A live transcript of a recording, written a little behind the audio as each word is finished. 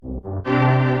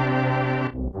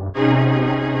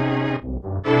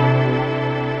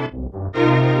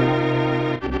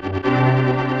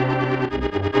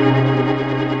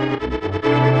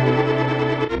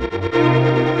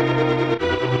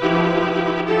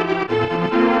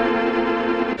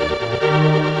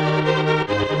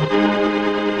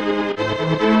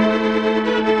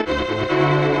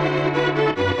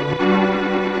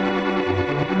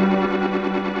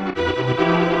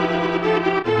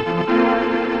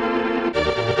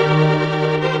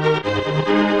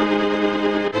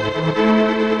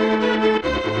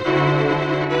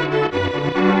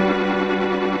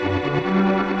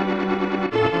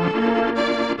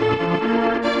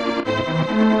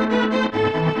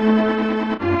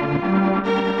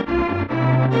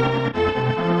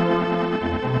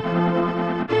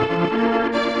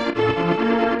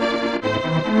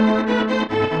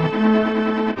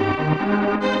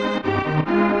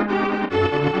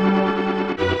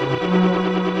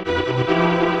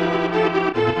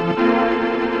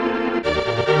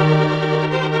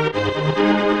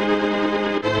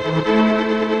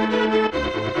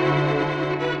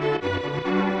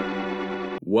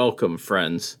Welcome,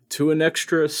 friends, to an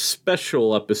extra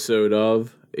special episode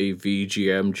of A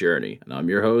VGM Journey. And I'm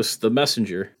your host, The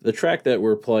Messenger. The track that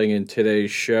we're playing in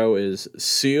today's show is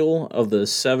Seal of the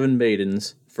Seven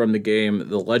Maidens from the game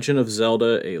The Legend of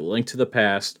Zelda: A Link to the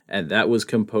Past, and that was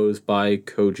composed by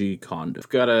Koji Kondo. I've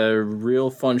got a real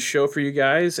fun show for you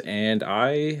guys, and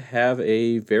I have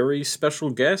a very special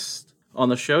guest on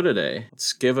the show today.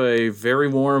 Let's give a very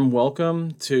warm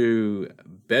welcome to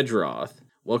Bedroth.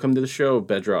 Welcome to the show,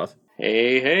 Bedroth.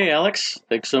 Hey, Alex.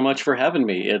 Thanks so much for having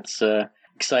me. It's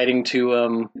exciting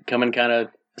to come and kind of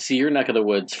see your neck of the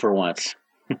woods for once.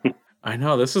 I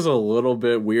know, this is a little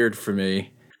bit weird for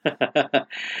me.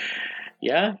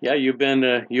 Yeah, you've been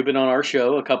on our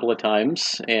show a couple of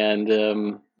times, and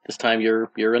this time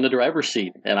you're in the driver's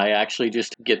seat, and I actually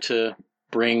just get to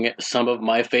bring some of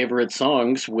my favorite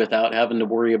songs without having to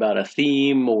worry about a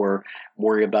theme or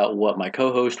worry about what my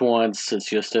co-host wants. It's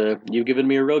just you've given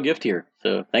me a real gift here.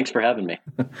 So thanks for having me.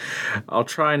 I'll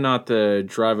try not to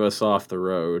drive us off the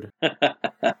road.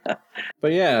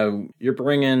 But yeah, you're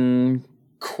bringing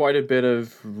quite a bit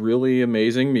of really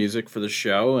amazing music for the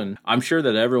show, and I'm sure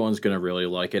that everyone's going to really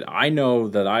like it. I know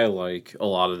that I like a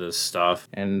lot of this stuff,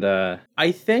 and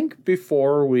I think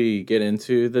before we get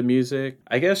into the music,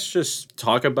 I guess just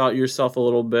talk about yourself a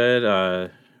little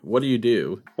bit. What do you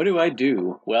do? What do I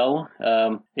do? Well,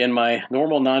 in my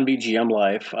normal non-VGM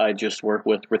life, I just work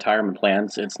with retirement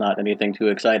plans. It's not anything too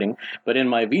exciting. But in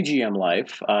my VGM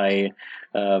life, I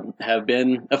have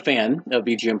been a fan of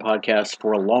VGM podcasts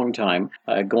for a long time,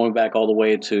 going back all the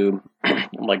way to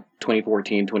like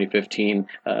 2014, 2015,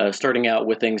 starting out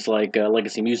with things like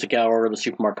Legacy Music Hour, the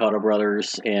Super Makoto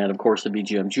Brothers, and of course the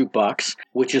VGM Jukebox,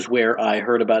 which is where I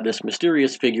heard about this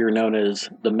mysterious figure known as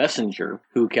the Messenger,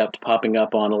 who kept popping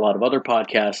up on a lot of other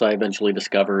podcasts I eventually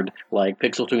discovered, like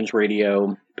Pixel Tunes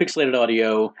Radio, Pixelated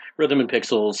Audio, Rhythm and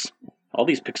Pixels, all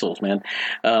these pixels, man.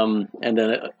 And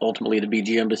then ultimately the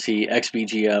BG Embassy,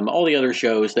 XVGM, all the other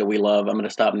shows that we love. I'm going to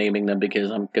stop naming them because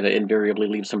I'm going to invariably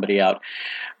leave somebody out.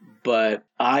 But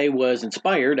I was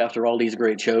inspired after all these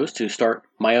great shows to start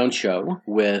my own show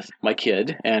with my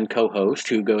kid and co-host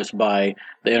who goes by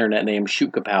the internet name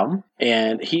Shoot Kapow.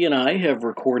 And he and I have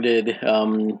recorded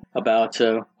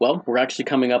we're actually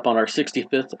coming up on our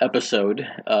 65th episode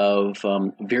of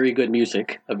Very Good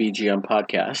Music, a VGM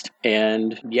podcast.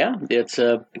 And yeah, it's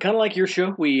kind of like your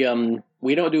show.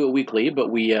 We don't do it weekly,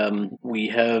 but we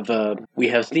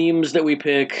have themes that we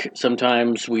pick.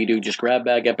 Sometimes we do just grab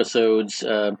bag episodes.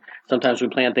 Sometimes we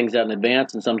plan things out in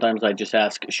advance, and sometimes I just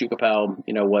ask Shukapow,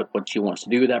 what she wants to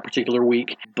do that particular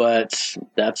week. But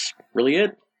that's really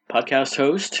it. Podcast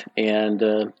host and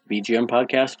VGM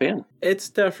podcast fan. It's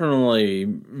definitely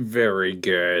very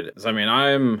good. I mean,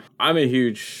 I'm a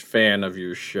huge fan of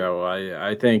your show.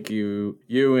 I think you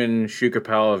and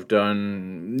Shukapal have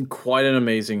done quite an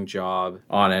amazing job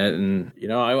on it, and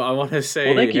I want to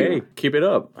say, hey, keep it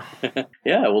up.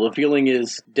 Yeah, well, the feeling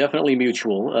is definitely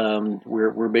mutual.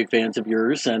 We're big fans of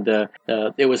yours, and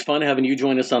it was fun having you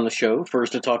join us on the show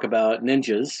first to talk about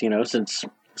ninjas.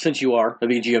 Since you are a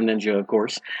VGM ninja, of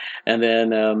course. And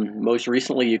then most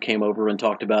recently you came over and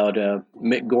talked about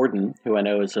Mick Gordon, who I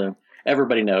know is a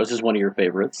everybody knows is one of your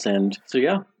favorites. And so,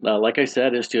 yeah, like I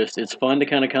said, it's fun to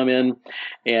kind of come in,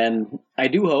 and I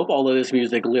do hope all of this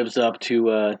music lives up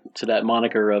to that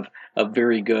moniker of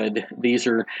very good. These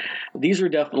are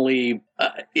definitely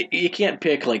you can't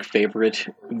pick like favorite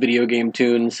video game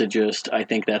tunes. I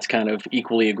think that's kind of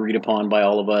equally agreed upon by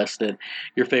all of us, that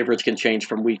your favorites can change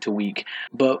from week to week.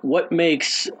 But what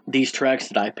makes these tracks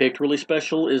that I picked really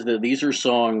special is that these are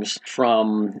songs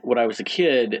from when I was a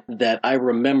kid that I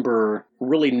remember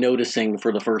really noticing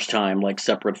for the first time, like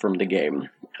separate from the game.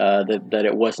 That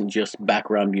it wasn't just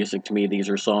background music to me. These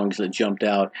are songs that jumped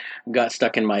out, got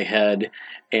stuck in my head,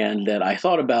 and that I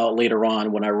thought about later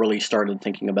on when I really started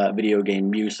thinking about video game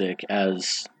music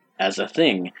as a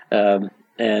thing.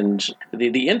 And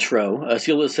the intro,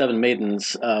 Seal of the Seven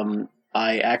Maidens,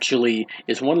 I actually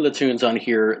is one of the tunes on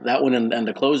here, that one and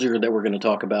the closer that we're going to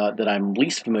talk about, that I'm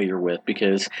least familiar with,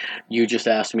 because you just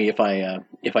asked me if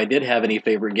I did have any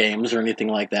favorite games or anything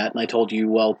like that, and I told you,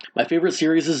 well, my favorite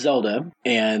series is Zelda,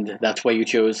 and that's why you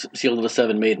chose Seal of the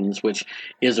Seven Maidens, which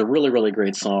is a really, really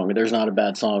great song. There's not a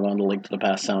bad song on the Link to the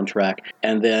Past soundtrack.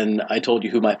 And then I told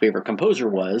you who my favorite composer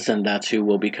was, and that's who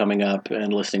we'll be coming up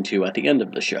and listening to at the end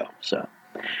of the show. So,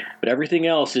 but everything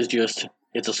else is just...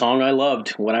 it's a song I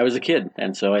loved when I was a kid,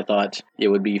 and so I thought it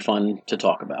would be fun to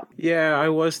talk about. Yeah, I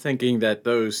was thinking that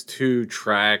those two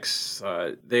tracks,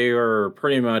 they are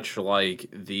pretty much like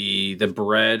the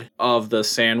bread of the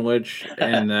sandwich,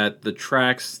 and that the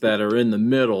tracks that are in the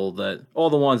middle, that all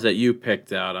the ones that you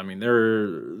picked out, I mean, they're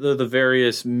the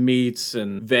various meats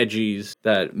and veggies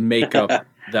that make up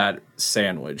that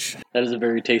sandwich. That is a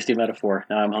very tasty metaphor.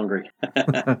 Now I'm hungry.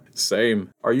 Same.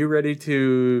 Are you ready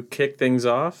to kick things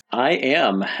off? I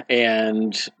am.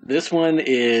 And this one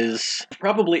is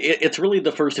probably, it's really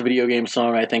the first video game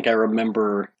song I think I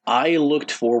remember. I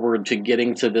looked forward to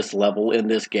getting to this level in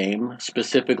this game,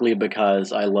 specifically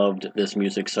because I loved this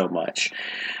music so much.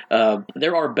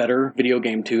 There are better video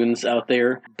game tunes out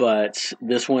there, but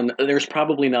this one, there's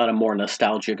probably not a more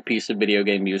nostalgic piece of video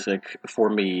game music for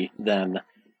me than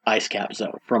Ice Cap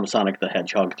Zone from Sonic the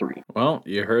Hedgehog 3. Well,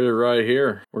 you heard it right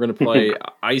here. We're going to play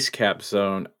Ice Cap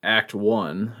Zone Act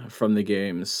 1 from the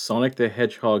game Sonic the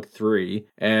Hedgehog 3,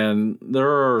 and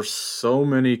there are so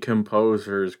many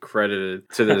composers credited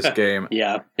to this game.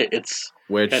 Yeah, it's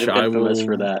which kind of infamous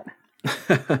for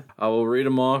that. I will read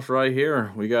them off right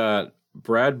here. We got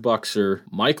Brad Buxer,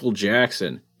 Michael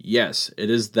Jackson. Yes,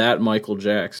 it is that Michael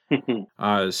Jackson.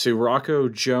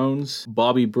 Cirocco Jones,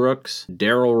 Bobby Brooks,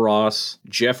 Darryl Ross,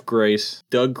 Jeff Grace,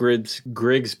 Doug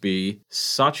Grigsby,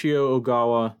 Sachio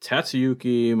Ogawa,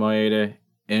 Tatsuyuki Maeda,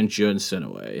 and Jun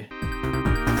Senoue.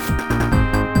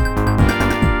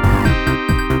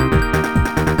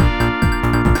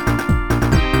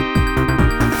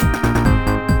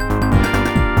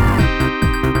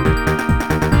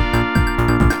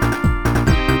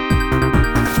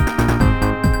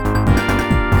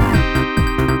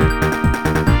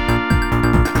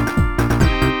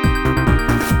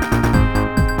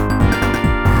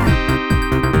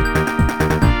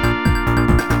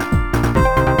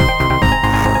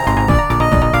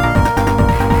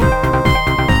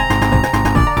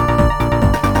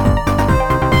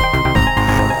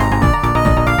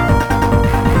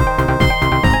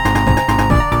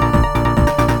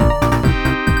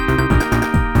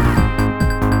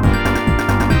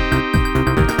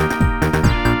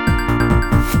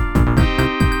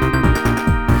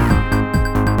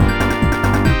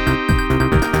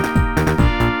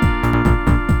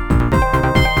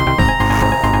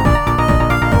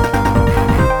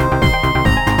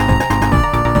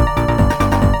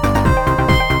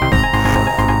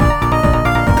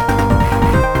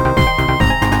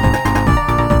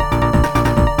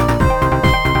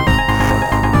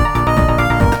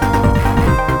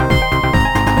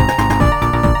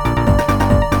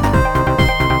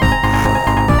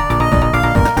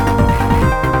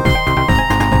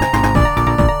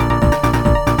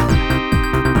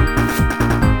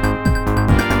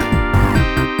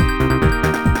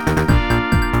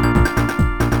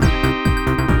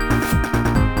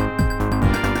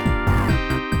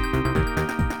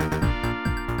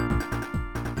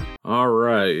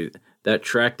 That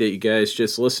track that you guys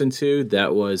just listened to,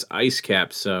 that was Ice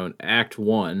Cap Zone Act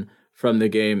 1 from the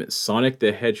game Sonic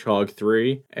the Hedgehog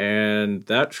 3, and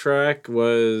that track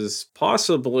was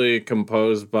possibly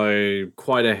composed by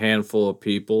quite a handful of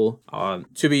people.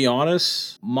 To be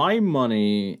honest, my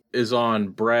money is on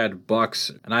Brad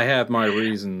Buxer, and I have my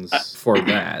reasons for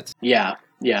that. Yeah,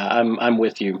 I'm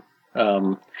with you.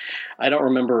 I don't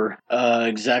remember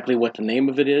exactly what the name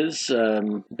of it is,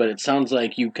 but it sounds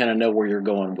like you kind of know where you're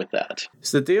going with that.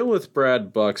 So the deal with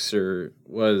Brad Buxer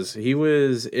was he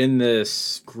was in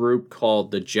this group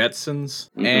called the Jetsons,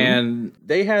 and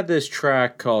they had this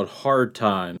track called Hard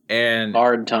Time. And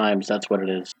Hard Times, that's what it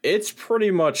is. It's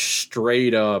pretty much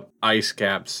straight up Ice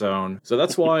Cap Zone. So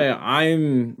that's why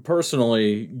I'm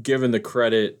personally giving the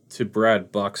credit to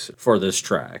Brad Buxer for this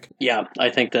track. Yeah, I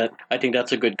think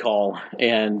that's a good call.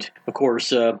 And of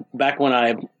course, back when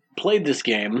I played this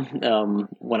game,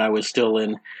 when I was still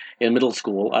in middle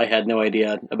school, I had no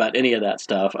idea about any of that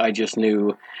stuff. I just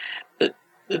knew that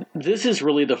this is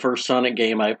really the first Sonic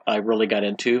game I really got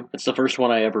into. It's the first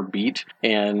one I ever beat,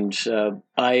 and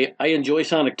I enjoy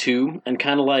Sonic 2, and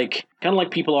kind of like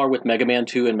people are with Mega Man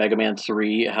 2 and Mega Man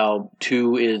 3, how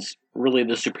 2 is really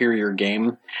the superior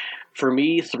game. For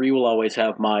me, 3 will always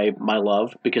have my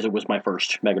love because it was my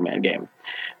first Mega Man game,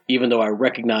 even though I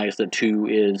recognize that 2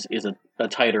 is a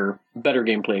tighter, better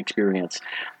gameplay experience.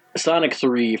 Sonic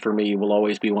 3, for me, will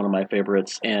always be one of my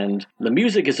favorites, and the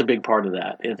music is a big part of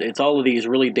that. It's all of these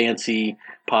really dancey,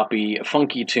 poppy,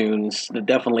 funky tunes that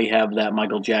definitely have that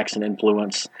Michael Jackson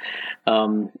influence.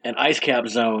 And Ice Cap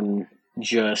Zone,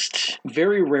 just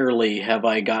very rarely have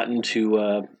I gotten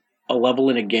to a level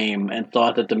in a game and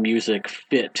thought that the music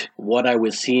fit what I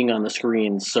was seeing on the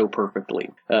screen so perfectly.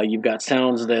 You've got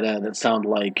sounds that sound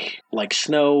like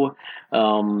snow,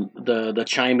 the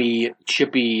chimey,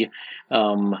 chippy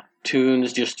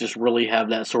tunes just really have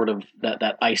that sort of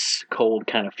that ice cold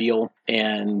kind of feel,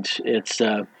 and it's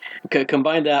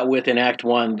combine that with in Act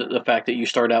 1 the fact that you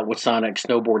start out with Sonic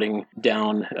snowboarding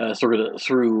down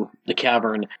through the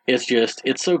cavern.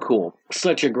 It's so cool.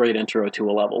 Such a great intro to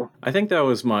a level. I think that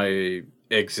was my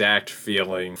exact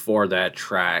feeling for that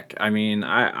track. I mean,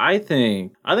 I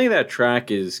think that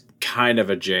track is kind of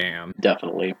a jam.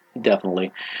 Definitely.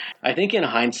 I think in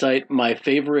hindsight, my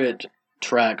favorite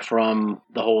track from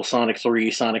the whole Sonic 3,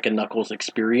 Sonic and Knuckles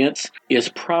experience is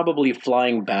probably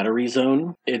Flying Battery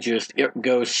Zone. It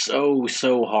goes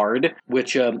so hard,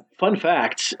 which, fun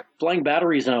fact, Flying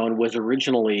Battery Zone was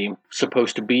originally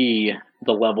supposed to be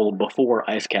the level before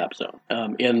Ice Cap Zone.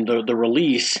 In the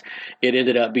release, it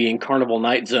ended up being Carnival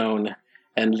Night Zone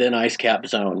and then Ice Cap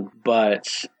Zone,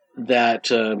 but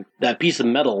that piece of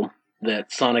metal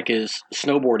that Sonic is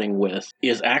snowboarding with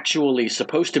is actually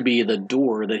supposed to be the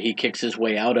door that he kicks his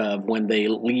way out of when they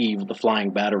leave the Flying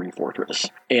Battery Fortress.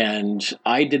 And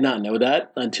I did not know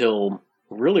that until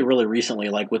really, really recently,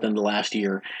 like within the last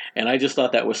year. And I just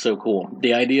thought that was so cool.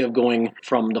 The idea of going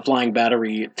from the Flying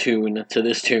Battery tune to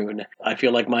this tune, I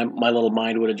feel like my little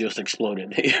mind would have just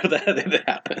exploded if that had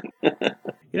happened.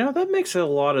 That makes a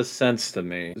lot of sense to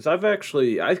me. Because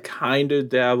I've kind of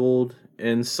dabbled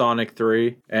in Sonic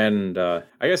 3, and I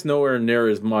guess nowhere near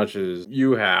as much as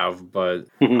you have, but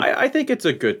I think it's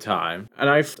a good time. And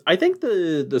I think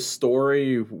the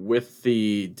story with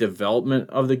the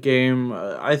development of the game,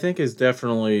 I think is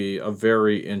definitely a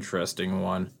very interesting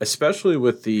one, especially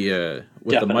with the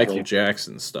Michael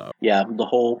Jackson stuff. Yeah, the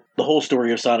whole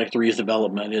story of Sonic 3's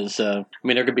development is,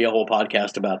 there could be a whole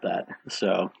podcast about that.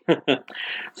 So,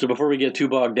 so before we get too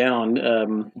bogged down,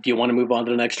 do you want to move on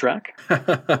to the next track?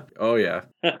 Oh, yeah.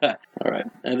 All right.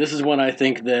 And this is one I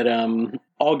think that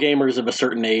all gamers of a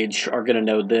certain age are going to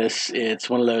know this. It's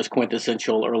one of those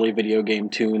quintessential early video game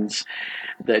tunes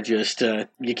that just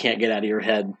you can't get out of your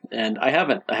head. And I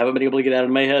haven't been able to get out of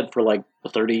my head for like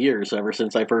 30 years, ever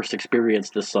since I first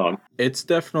experienced this song. It's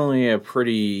definitely a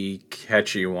pretty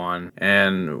catchy one.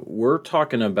 And we're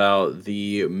talking about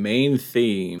the main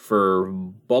theme for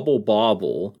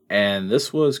Bobble, and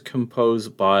this was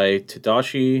composed by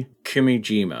Tadashi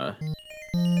Kimijima.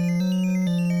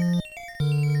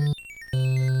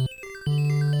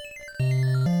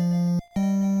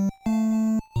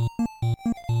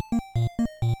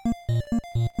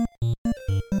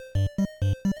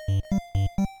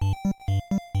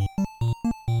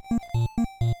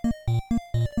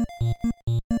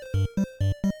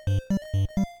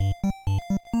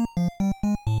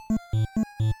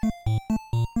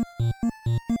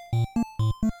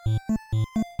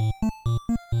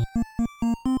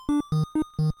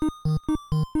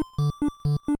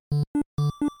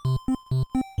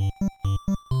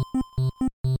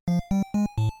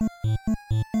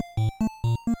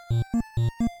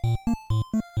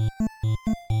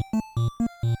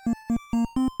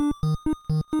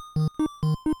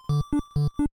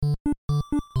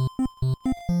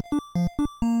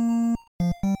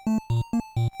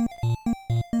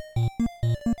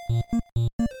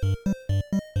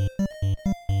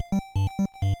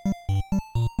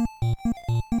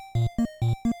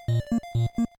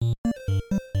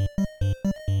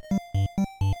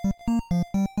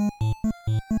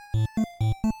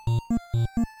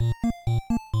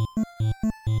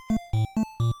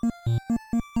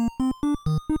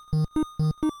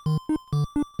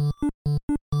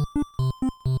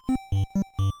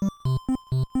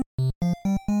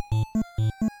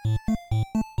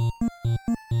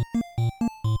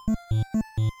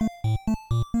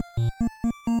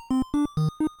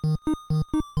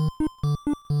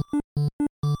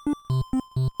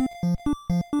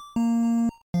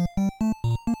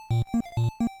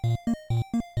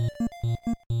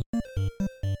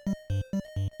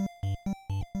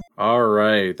 All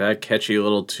right, that catchy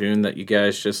little tune that you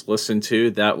guys just listened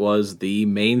to, that was the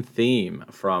main theme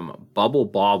from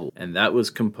Bobble, and that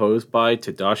was composed by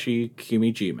Tadashi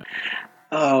Kimijima.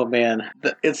 Oh man,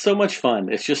 it's so much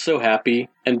fun. It's just so happy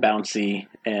and bouncy,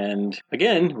 and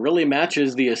again, really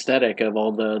matches the aesthetic of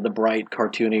all the bright,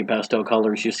 cartoony pastel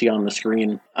colors you see on the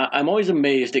screen. I'm always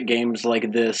amazed at games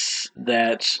like this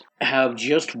that have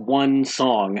just one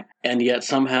song, and yet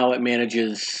somehow it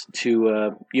manages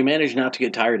to, you manage not to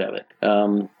get tired of it.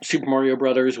 Super Mario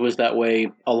Brothers was that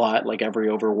way a lot, like every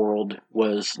overworld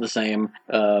was the same.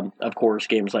 Of course,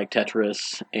 games like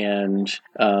Tetris and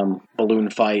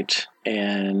Balloon Fight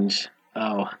and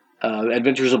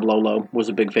Adventures of Lolo was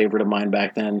a big favorite of mine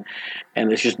back then.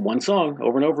 And it's just one song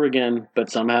over and over again,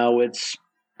 but somehow it's,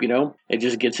 it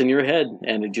just gets in your head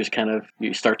and it just kind of,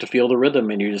 you start to feel the rhythm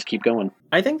and you just keep going.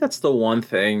 I think that's the one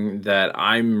thing that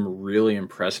I'm really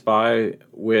impressed by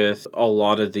with a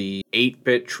lot of the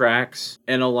 8-bit tracks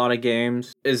in a lot of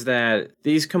games is that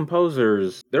these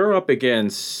composers, they're up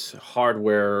against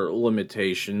hardware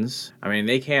limitations. I mean,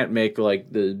 they can't make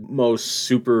like the most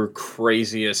super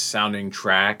craziest sounding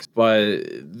tracks, but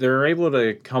they're able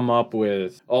to come up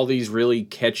with all these really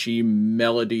catchy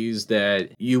melodies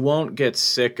that you won't get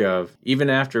sick of even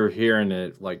after hearing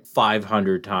it like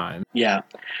 500 times. Yeah.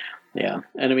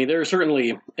 And I mean, there are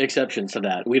certainly exceptions to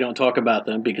that. We don't talk about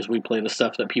them because we play the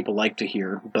stuff that people like to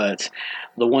hear, but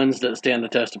the ones that stand the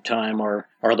test of time are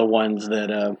the ones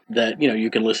that you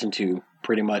can listen to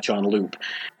pretty much on loop.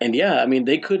 And yeah, I mean,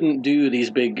 they couldn't do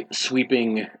these big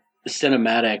sweeping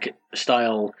cinematic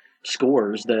style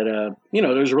scores that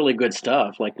there's really good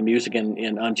stuff, like the music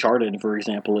in Uncharted, for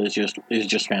example, is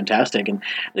just fantastic, and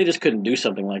they just couldn't do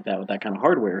something like that with that kind of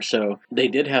hardware. So they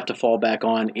did have to fall back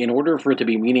on, in order for it to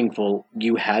be meaningful,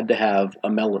 you had to have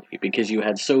a melody, because you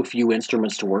had so few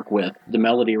instruments to work with. The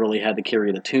melody really had to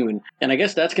carry the tune, and I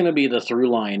guess that's going to be the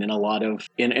through line in a lot of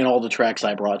in all the tracks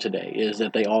I brought today, is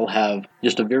that they all have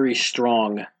just a very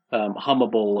strong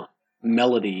hummable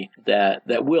melody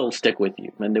that will stick with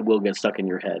you and that will get stuck in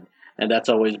your head. And that's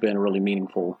always been really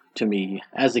meaningful to me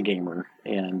as a gamer.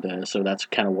 And so that's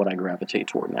kind of what I gravitate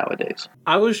toward nowadays.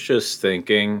 I was just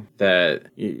thinking that,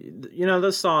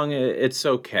 this song, it's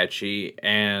so catchy.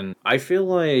 And I feel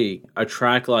like a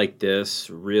track like this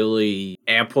really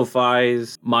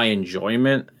amplifies my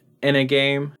enjoyment in a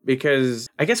game, because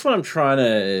I guess what I'm trying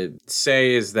to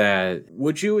say is that,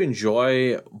 would you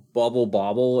enjoy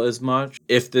Bobble as much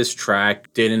if this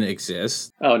track didn't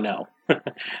exist? Oh, no.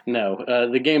 No.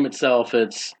 The game itself,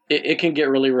 it can get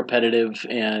really repetitive,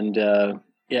 and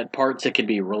at parts it can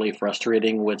be really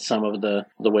frustrating with some of the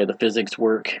way the physics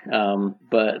work.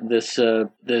 But this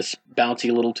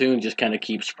bouncy little tune just kind of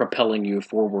keeps propelling you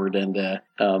forward, and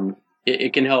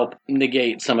it can help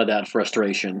negate some of that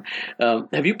frustration.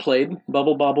 Have you played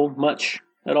Bobble much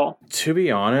at all? To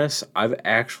be honest, I've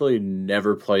actually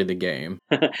never played the game.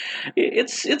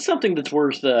 It's something that's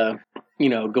worth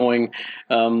going.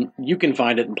 You can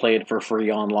find it and play it for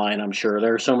free online, I'm sure.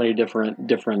 There are so many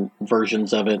different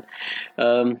versions of it.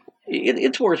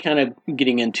 It's worth kind of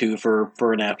getting into for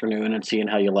an afternoon and seeing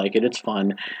how you like it. It's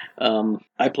fun.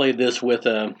 I played this with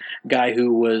a guy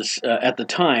who was, at the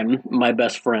time, my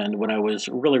best friend when I was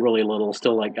really, really little,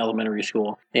 still like elementary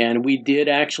school. And we did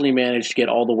actually manage to get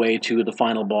all the way to the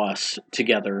final boss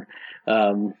together,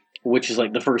 which is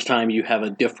like the first time you have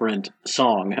a different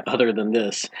song other than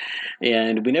this.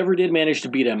 And we never did manage to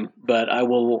beat him, but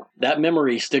that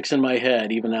memory sticks in my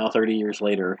head even now 30 years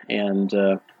later. And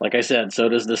like I said, so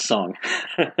does this song.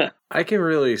 I can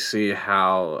really see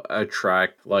how a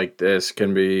track like this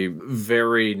can be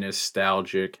very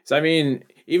nostalgic. I mean,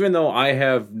 even though I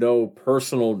have no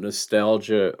personal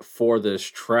nostalgia for this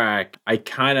track, I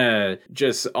kind of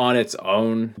just on its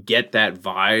own get that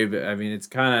vibe. I mean,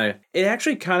 it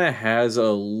actually kind of has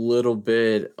a little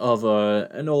bit of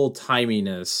an old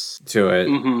timiness to it.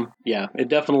 Mm-hmm. Yeah, it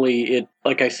definitely,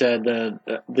 like I said,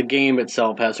 the game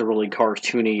itself has a really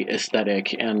cartoony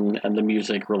aesthetic, and the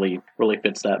music really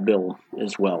fits that bill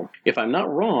as well. If I'm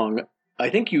not wrong, I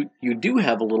think you do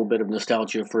have a little bit of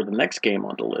nostalgia for the next game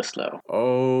on the list, though.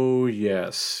 Oh,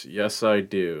 yes. Yes, I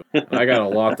do. I got a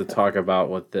lot to talk about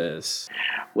with this.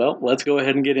 Well, let's go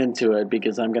ahead and get into it,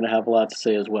 because I'm going to have a lot to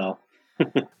say as well.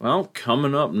 Well,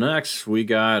 coming up next, we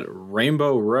got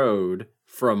Rainbow Road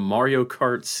from Mario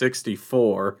Kart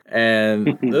 64,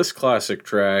 and this classic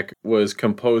track was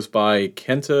composed by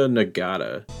Kenta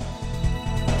Nagata.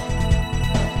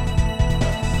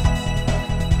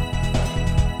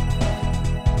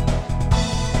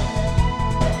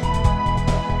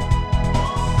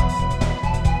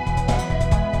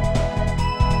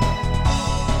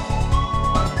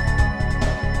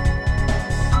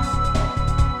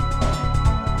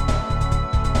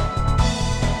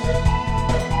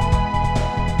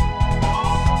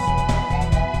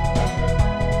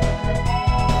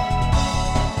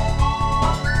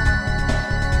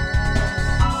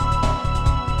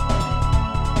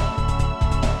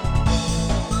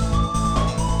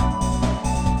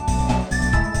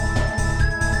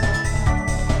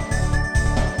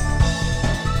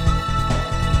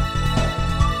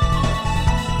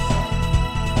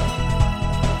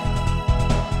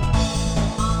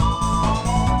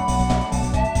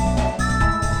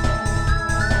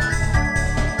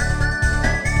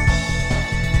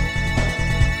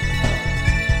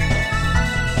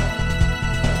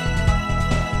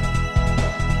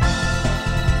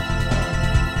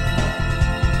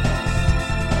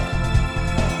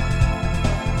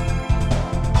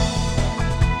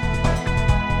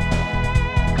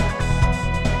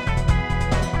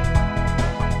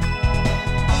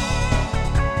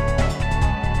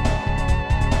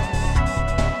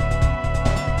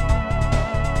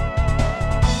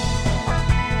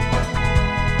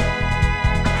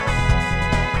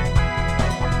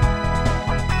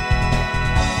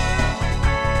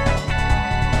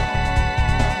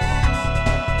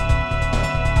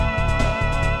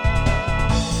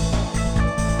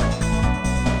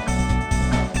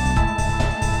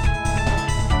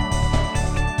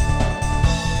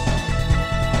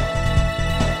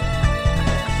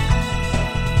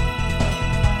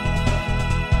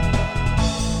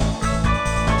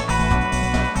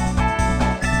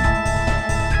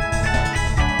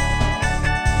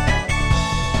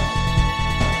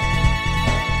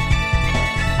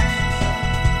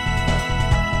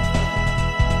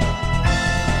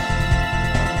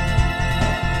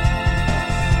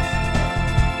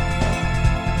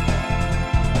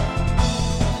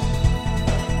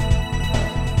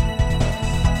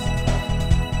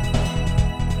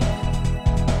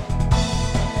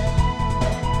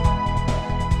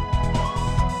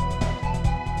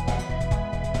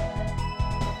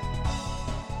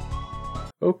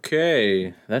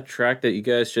 Okay, that track that you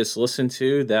guys just listened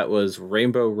to, that was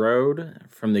Rainbow Road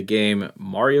from the game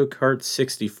Mario Kart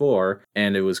 64,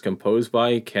 and it was composed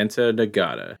by Kenta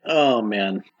Nagata. Oh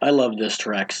man, I love this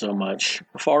track so much.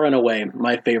 Far and away,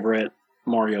 my favorite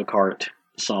Mario Kart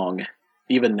song,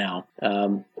 even now.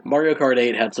 Mario Kart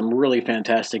 8 had some really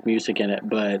fantastic music in it,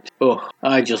 but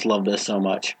I just love this so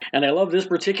much. And I love this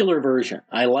particular version.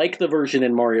 I like the version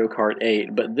in Mario Kart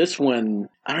 8, but this one,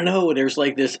 I don't know, there's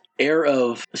like this air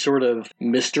of sort of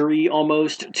mystery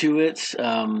almost to it.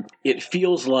 It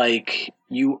feels like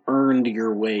you earned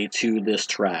your way to this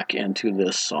track and to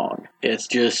this song. It's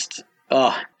just,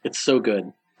 it's so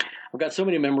good. I've got so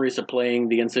many memories of playing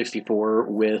the N64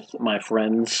 with my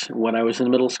friends when I was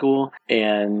in middle school,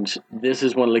 and this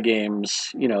is one of the games,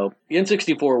 the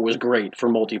N64 was great for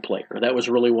multiplayer. That was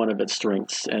really one of its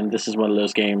strengths, and this is one of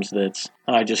those games that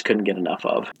I just couldn't get enough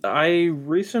of. I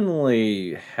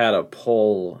recently had a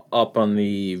poll up on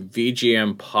the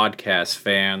VGM Podcast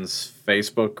Fans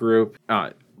Facebook group,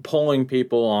 polling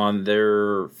people on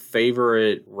their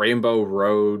favorite Rainbow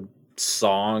Road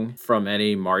song from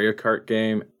any Mario Kart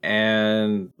game,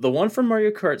 and the one from Mario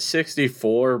Kart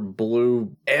 64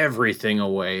 blew everything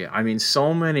away. I mean,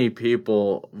 so many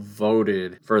people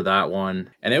voted for that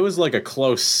one, and it was like a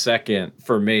close second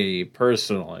for me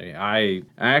personally. I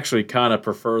actually kind of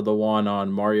prefer the one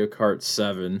on Mario Kart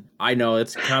 7. I know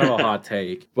it's kind of a hot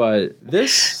take, but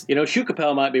this...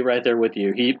 Shukapal might be right there with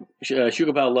you.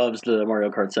 Shukapal loves the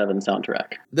Mario Kart 7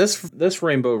 soundtrack. This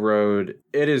Rainbow Road,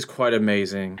 it is quite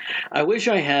amazing. I wish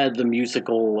I had the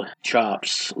musical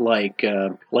chops like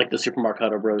the Super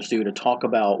Mario Bros. Do to talk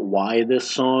about why this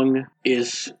song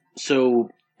is so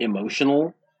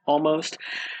emotional almost.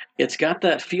 It's got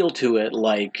that feel to it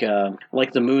like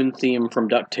the Moon theme from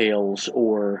DuckTales,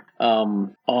 or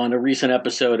on a recent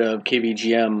episode of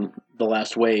KVGM, The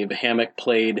Last Wave, Hammock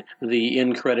played the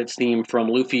end credits theme from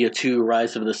Lufia 2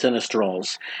 Rise of the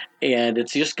Sinistrals. And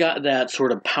it's just got that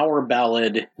sort of power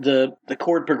ballad, the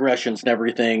chord progressions and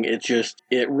everything.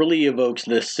 It really evokes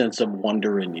this sense of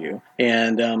wonder in you.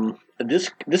 And this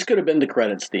could have been the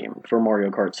credits theme for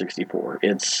Mario Kart 64.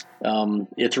 It's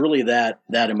really that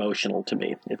emotional to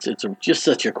me. It's just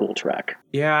such a cool track.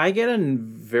 Yeah, I get a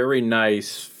very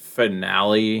nice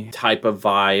finale type of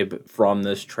vibe from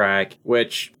this track,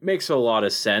 which makes a lot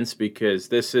of sense because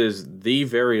this is the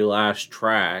very last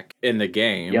track in the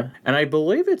game. Yep. And I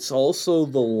believe it's also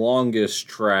the longest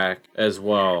track as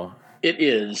well. It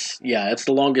is. Yeah, it's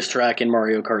the longest track in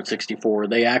Mario Kart 64.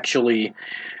 They actually,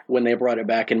 when they brought it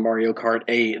back in Mario Kart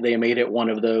 8, they made it one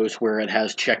of those where it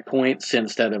has checkpoints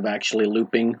instead of actually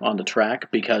looping on the track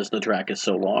because the track is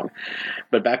so long.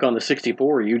 But back on the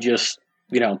 64, you just...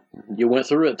 you went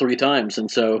through it 3 times, and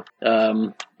so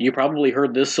you probably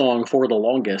heard this song for the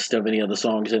longest of any of the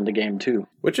songs in the game, too.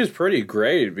 Which is pretty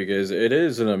great, because it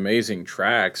is an amazing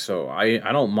track, so I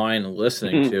don't mind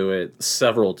listening to it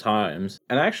several times.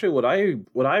 And actually, what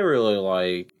I really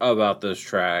like about this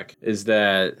track is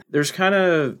that there's kind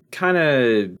of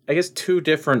I guess 2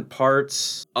 different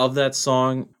parts of that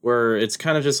song, where it's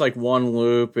kind of just like one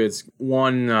loop, it's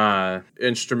one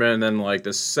instrument, and then like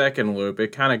the second loop,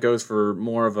 it kind of goes for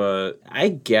more of a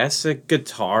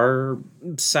guitar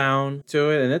sound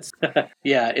to it, and it's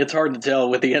yeah, it's hard to tell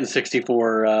with the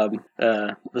N64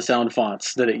 the sound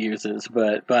fonts that it uses,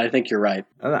 but I think you're right.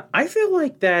 I feel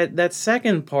like that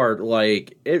second part,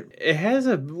 like it has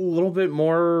a little bit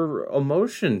more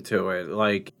emotion to it.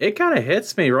 Like it kind of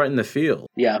hits me right in the feel.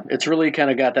 Yeah, it's really kind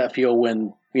of got that feel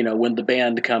when the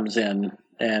band comes in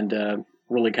and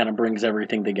really kind of brings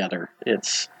everything together.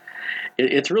 It's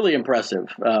really impressive.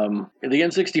 The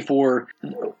N64,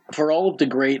 for all of the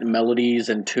great melodies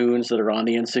and tunes that are on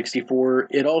the N64,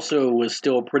 it also was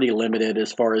still pretty limited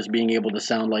as far as being able to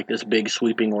sound like this big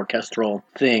sweeping orchestral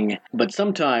thing. But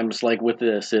sometimes, like with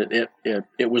this,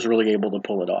 it was really able to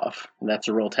pull it off. And that's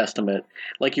a real testament.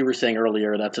 Like you were saying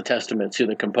earlier, that's a testament to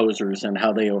the composers and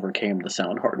how they overcame the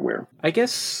sound hardware. I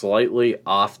guess slightly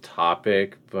off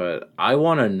topic, but I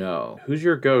want to know, who's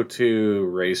your go-to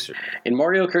racer? In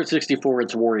Mario Kart 64,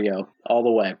 it's Wario, all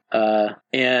the way.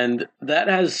 And that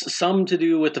has some to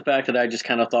do with the fact that I just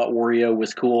kind of thought Wario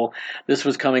was cool. This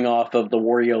was coming off of the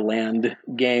Wario Land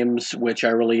games, which I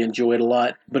really enjoyed a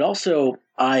lot. But also,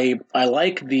 I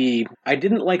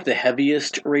didn't like the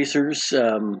heaviest racers,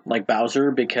 like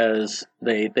Bowser, because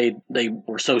they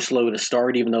were so slow to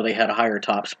start, even though they had a higher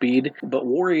top speed. But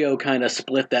Wario kind of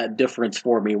split that difference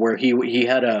for me, where he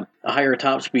had a higher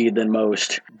top speed than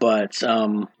most, but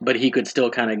he could still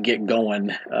kind of get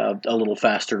going a little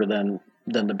faster than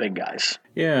the big guys.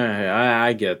 Yeah,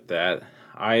 I get that.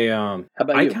 How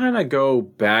about I you? kind of go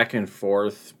back and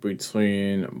forth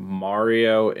between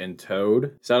Mario and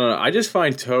Toad. So I don't know. I just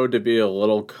find Toad to be a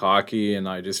little cocky, and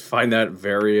I just find that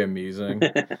very amusing.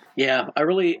 Yeah,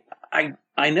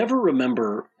 I never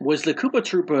remember, was the Koopa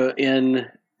Troopa in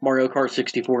Mario Kart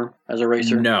 64 as a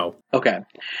racer? No. Okay.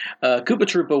 Koopa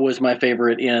Troopa was my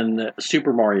favorite in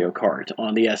Super Mario Kart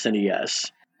on the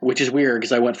SNES, which is weird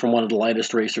because I went from one of the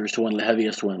lightest racers to one of the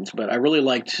heaviest ones. But I really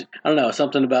liked, I don't know,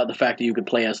 something about the fact that you could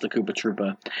play as the Koopa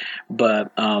Troopa.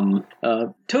 But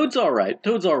Toad's all right.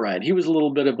 Toad's all right. He was a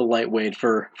little bit of a lightweight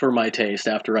for my taste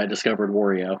after I discovered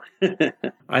Wario.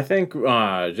 I think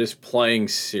just playing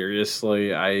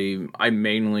seriously, I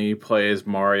mainly play as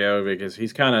Mario because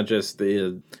he's kind of just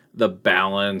the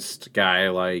balanced guy.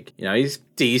 Like, you know, he's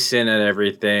decent at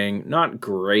everything, not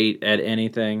great at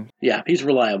anything. Yeah, he's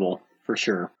reliable for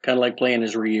sure. Kind of like playing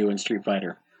as Ryu in Street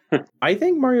Fighter. I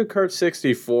think Mario Kart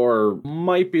 64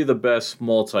 might be the best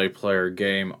multiplayer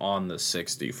game on the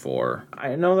 64.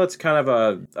 I know that's kind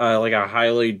of like a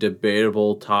highly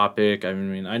debatable topic. I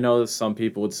mean, I know that some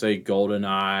people would say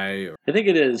GoldenEye. I think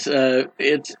it is.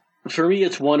 It's for me,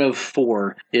 it's one of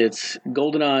four. It's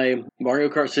GoldenEye, Mario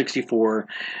Kart 64,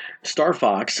 Star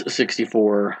Fox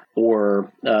 64,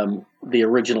 or the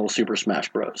original Super Smash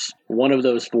Bros. One of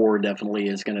those four definitely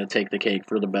is going to take the cake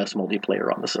for the best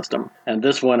multiplayer on the system. And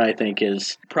this one, I think,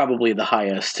 is probably the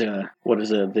highest.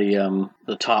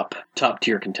 The top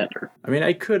tier contender. I mean,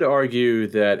 I could argue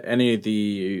that any of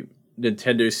the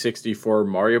Nintendo 64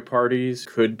 Mario parties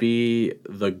could be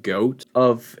the GOAT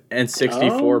of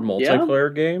N64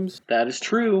 multiplayer games. That is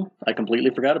true. I completely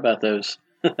forgot about those.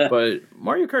 But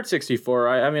Mario Kart 64,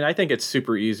 I mean, I think it's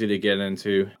super easy to get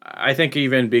into. I think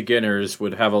even beginners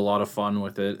would have a lot of fun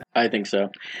with it. I think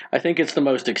so. I think it's the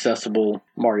most accessible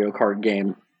Mario Kart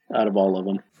game out of all of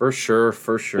them. For sure,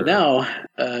 for sure. But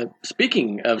now,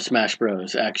 speaking of Smash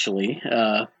Bros., actually,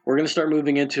 we're going to start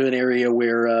moving into an area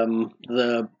where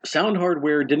the sound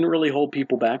hardware didn't really hold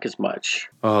people back as much.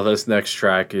 Oh, this next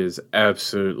track is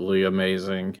absolutely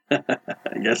amazing.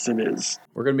 Yes, it is.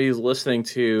 We're going to be listening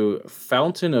to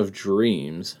Fountain of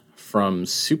Dreams from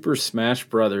Super Smash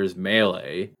Bros.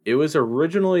 Melee. It was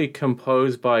originally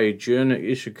composed by Jun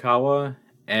Ishikawa,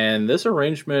 and this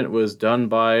arrangement was done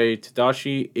by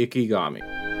Tadashi Ikegami.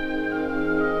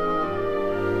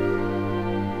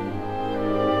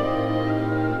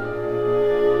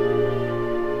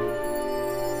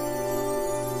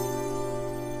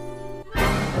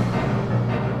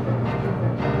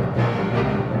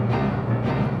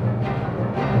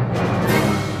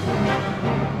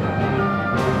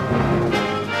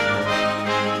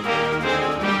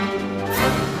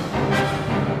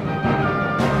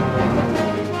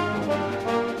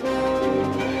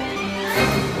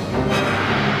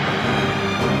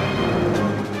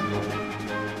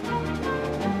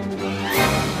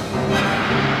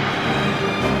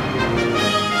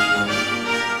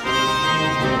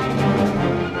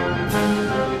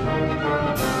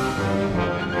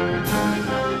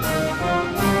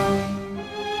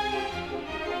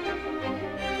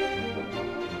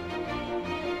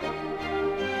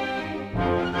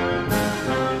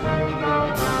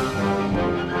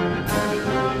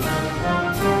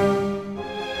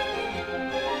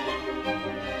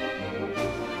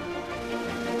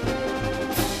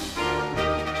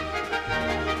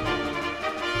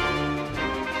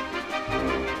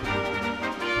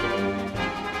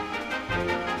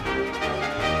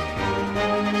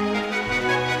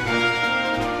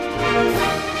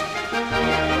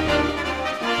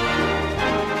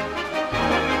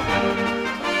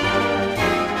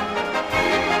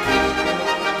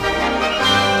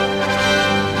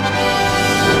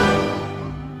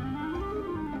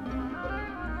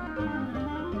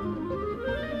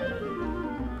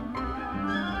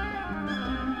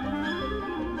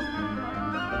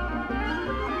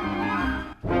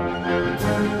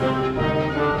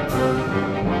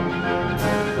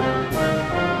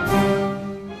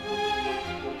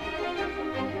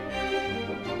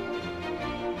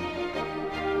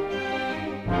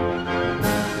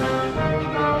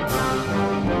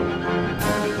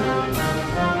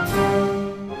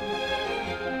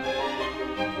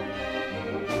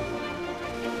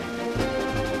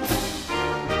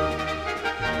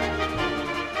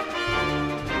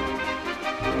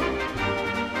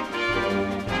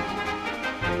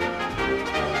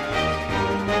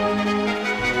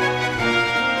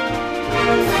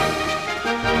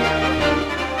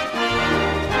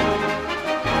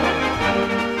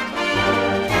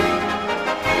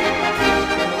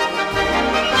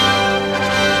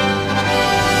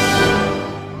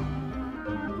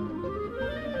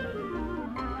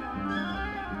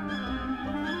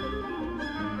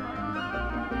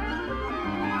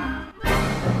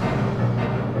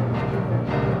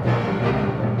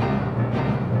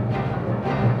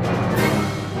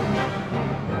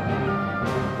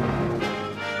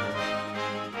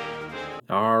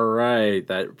 reiterate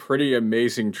that pretty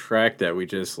amazing track that we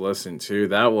just listened to.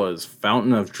 That was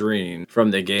Fountain of Dream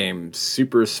from the game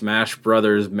Super Smash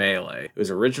Bros. Melee. It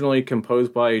was originally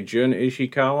composed by Jun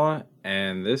Ishikawa,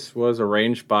 and this was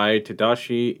arranged by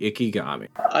Tadashi Ikegami.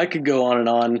 I could go on and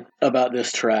on about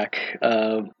this track.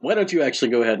 Why don't you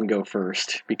actually go ahead and go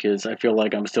first? Because I feel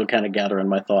like I'm still kind of gathering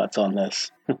my thoughts on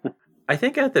this. I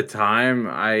think at the time,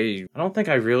 I don't think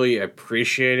I really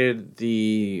appreciated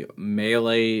the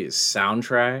Melee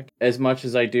soundtrack as much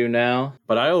as I do now,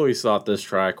 but I always thought this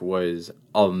track was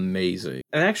amazing.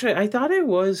 And actually, I thought it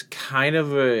was kind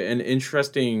of an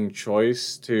interesting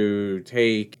choice to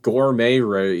take Gourmet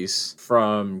Race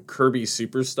from Kirby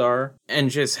Superstar and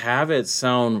just have it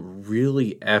sound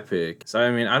really epic. So,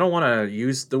 I mean, I don't want to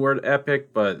use the word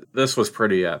epic, but this was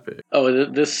pretty epic. Oh,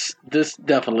 this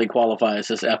definitely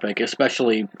qualifies as epic,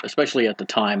 especially at the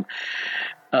time.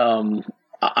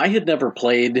 I had never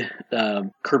played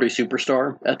Kirby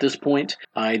Superstar at this point.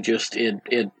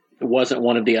 It wasn't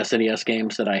one of the SNES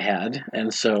games that I had,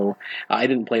 and so I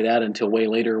didn't play that until way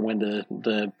later when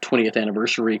the 20th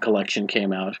anniversary collection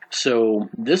came out. So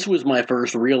this was my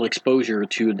first real exposure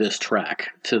to this track,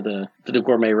 to the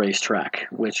Gourmet Race track,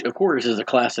 which of course is a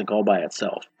classic all by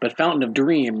itself. But Fountain of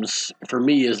Dreams, for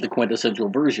me, is the quintessential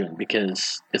version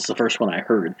because it's the first one I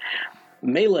heard.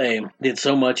 Melee did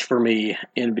so much for me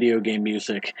in video game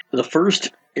music. The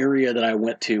first area that I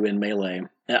went to in Melee,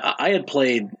 I had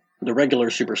played the regular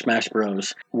Super Smash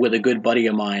Bros. With a good buddy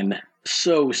of mine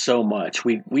so much.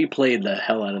 We played the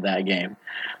hell out of that game.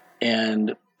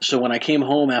 And so when I came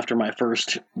home after my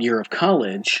first year of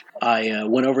college, I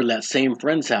went over to that same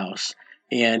friend's house,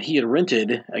 and he had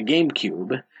rented a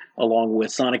GameCube along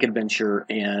with Sonic Adventure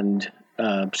and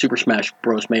Super Smash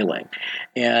Bros. Melee.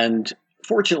 And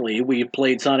fortunately, we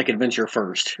played Sonic Adventure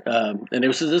first. And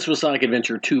this was Sonic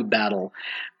Adventure 2 Battle.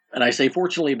 And I say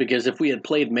fortunately because if we had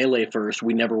played Melee first,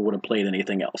 we never would have played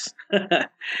anything else.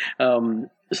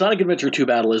 Sonic Adventure 2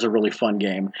 Battle is a really fun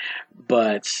game,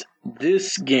 but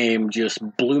this game just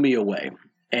blew me away.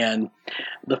 And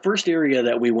the first area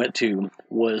that we went to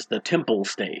was the temple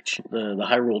stage, the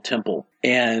Hyrule Temple.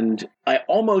 And I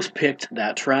almost picked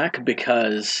that track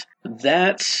because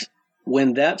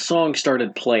when that song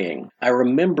started playing, I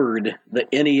remembered the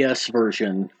NES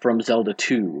version from Zelda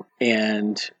 2,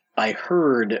 and I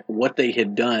heard what they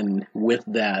had done with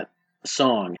that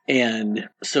song. And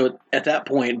so at that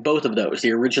point, both of those,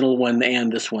 the original one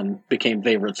and this one, became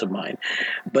favorites of mine.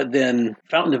 But then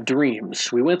Fountain of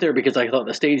Dreams, we went there because I thought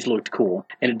the stage looked cool,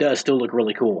 and it does still look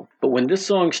really cool. But when this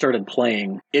song started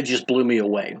playing, it just blew me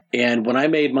away. And when I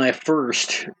made my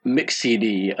first mix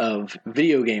CD of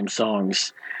video game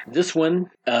songs, this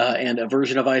one and a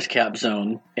version of Ice Cap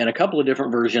Zone and a couple of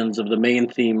different versions of the main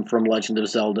theme from Legend of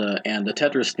Zelda and the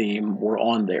Tetris theme were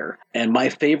on there. And my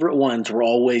favorite ones were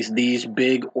always these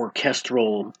big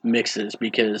orchestral mixes,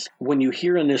 because when you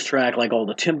hear in this track like all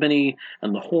the timpani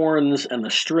and the horns and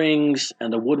the strings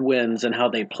and the woodwinds and how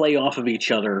they play off of each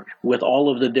other with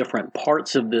all of the different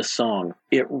parts of this song,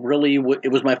 it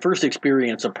was my first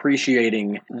experience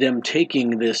appreciating them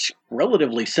taking this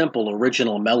relatively simple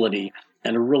original melody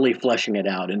and really fleshing it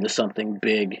out into something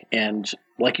big. And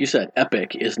like you said,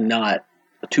 epic is not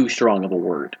too strong of a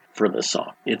word for this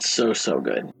song. It's so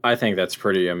good. I think that's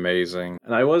pretty amazing.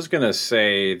 And I was going to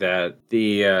say that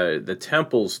the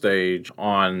temple stage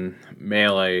on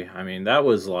Melee, I mean, that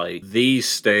was like the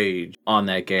stage on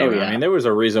that game. Oh, yeah. I mean, there was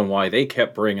a reason why they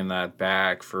kept bringing that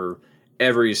back for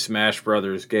every Smash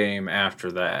Brothers game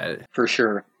after that. For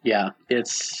sure. Yeah,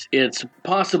 it's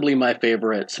possibly my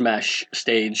favorite Smash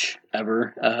stage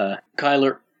ever.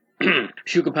 Kyler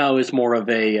Shukapao is more of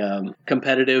a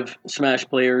competitive Smash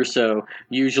player, so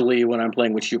usually when I'm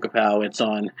playing with Shukapao, it's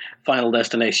on Final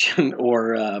Destination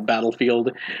or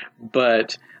Battlefield.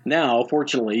 But now,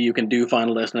 fortunately, you can do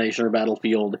Final Destination or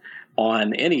Battlefield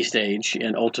on any stage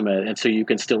in Ultimate, and so you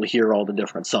can still hear all the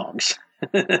different songs.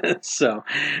 So,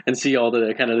 and see all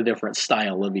the kind of the different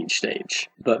style of each stage.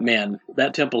 But man,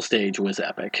 that temple stage was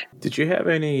epic. Did you have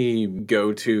any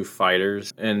go-to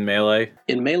fighters in Melee?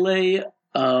 In Melee,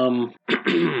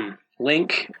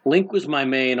 Link was my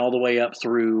main all the way up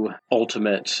through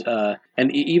Ultimate,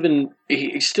 and even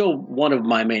he's still one of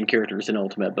my main characters in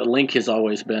Ultimate. But Link has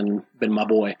always been my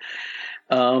boy.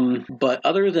 But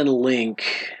other than Link,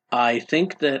 I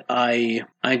think that I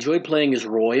enjoyed playing as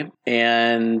Roy,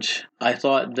 and I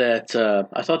thought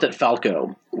that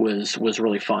Falco was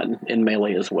really fun in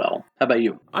Melee as well. How about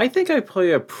you? I think I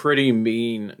play a pretty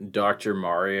mean Dr.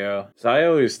 Mario. So I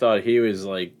always thought he was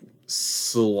like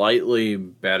slightly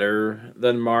better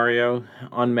than Mario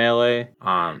on Melee.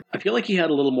 I feel like he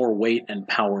had a little more weight and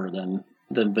power than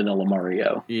than Vanilla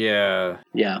Mario. Yeah.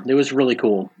 Yeah, it was really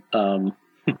cool.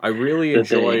 I really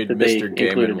enjoyed Mr.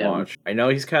 Game & Watch. I know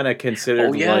he's kind of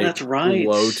considered that's right.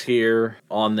 low tier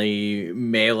on the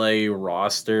Melee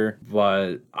roster,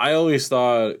 but I always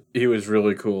thought he was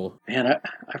really cool. Man,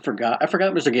 I forgot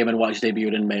Mr. Game & Watch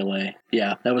debuted in Melee.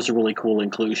 Yeah, that was a really cool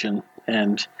inclusion.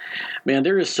 And man,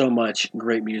 there is so much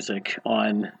great music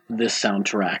on this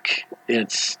soundtrack.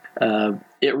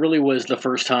 It really was the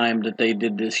first time that they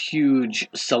did this huge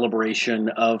celebration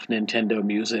of Nintendo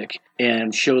music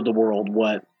and showed the world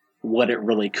what it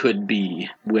really could be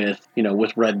with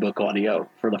Red Book audio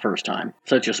for the first time.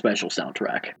 Such a special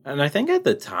soundtrack. And I think at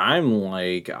the time,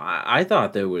 I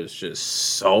thought there was just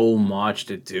so much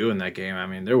to do in that game. I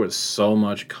mean, there was so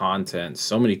much content,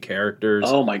 so many characters.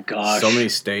 Oh my gosh. So many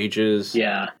stages.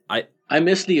 Yeah. I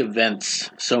miss the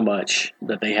events so much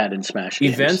that they had in Smash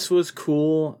games. Events was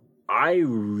cool. I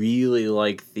really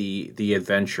like the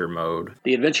adventure mode.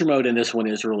 The adventure mode in this one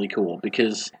is really cool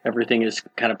because everything is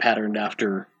kind of patterned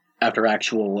after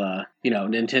actual,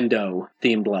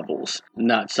 Nintendo-themed levels.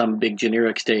 Not some big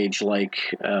generic stage like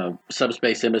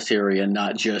Subspace Emissary and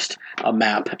not just a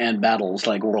map and battles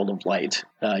like World of Light.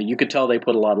 You could tell they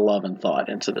put a lot of love and thought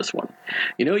into this one.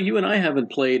 You and I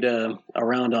haven't played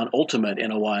around on Ultimate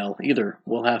in a while either.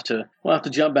 We'll have to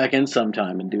jump back in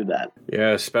sometime and do that.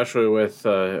 Yeah, especially with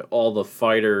all the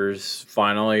fighters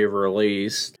finally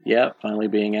released. Yeah, finally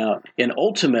being out. In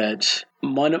Ultimate,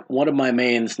 one of my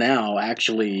mains now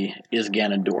actually is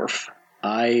Ganondorf.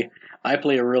 I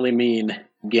play a really mean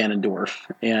Ganondorf,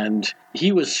 and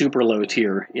he was super low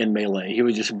tier in Melee. He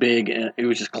was just big, and it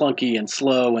was just clunky and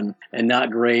slow and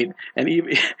not great. And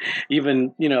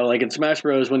even like in Smash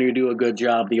Bros, when you do a good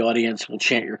job, the audience will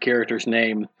chant your character's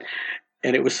name.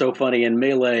 And it was so funny in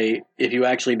Melee, if you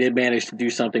actually did manage to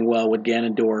do something well with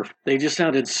Ganondorf, they just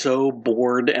sounded so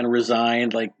bored and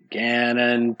resigned, like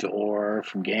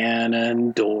Ganondorf.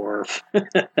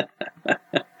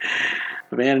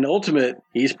 Man, in Ultimate,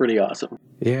 he's pretty awesome.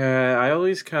 Yeah, I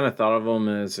always kind of thought of him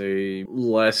as a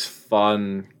less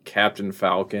fun Captain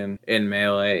Falcon in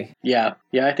Melee. Yeah,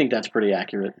 I think that's pretty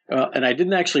accurate. And I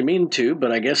didn't actually mean to,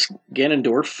 but I guess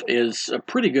Ganondorf is a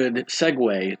pretty good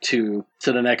segue to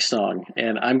the next song.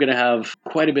 And I'm going to have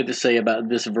quite a bit to say about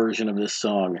this version of this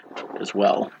song as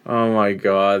well. Oh my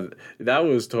god, that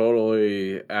was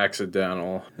totally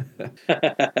accidental.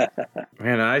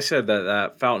 Man, I said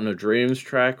that Fountain of Dreams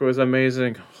track was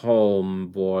amazing. Oh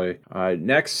boy.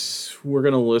 Next, we're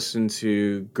going to listen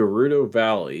to Gerudo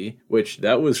Valley, which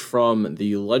that was from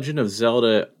The Legend of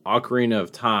Zelda Ocarina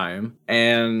of Time,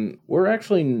 and we're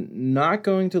actually not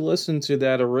going to listen to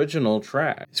that original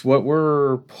track. It's what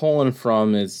we're pulling from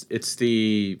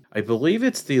I believe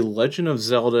it's the Legend of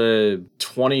Zelda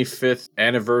 25th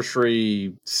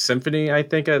Anniversary Symphony, I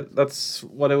think that's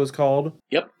what it was called.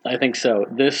 Yep, I think so.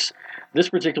 This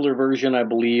particular version, I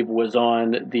believe, was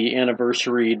on the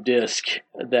anniversary disc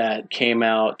that came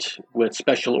out with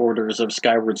special orders of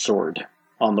Skyward Sword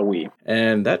on the Wii.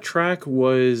 And that track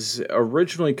was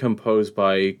originally composed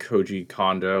by Koji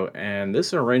Kondo, and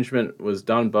this arrangement was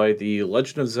done by the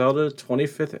Legend of Zelda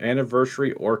 25th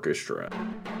Anniversary Orchestra.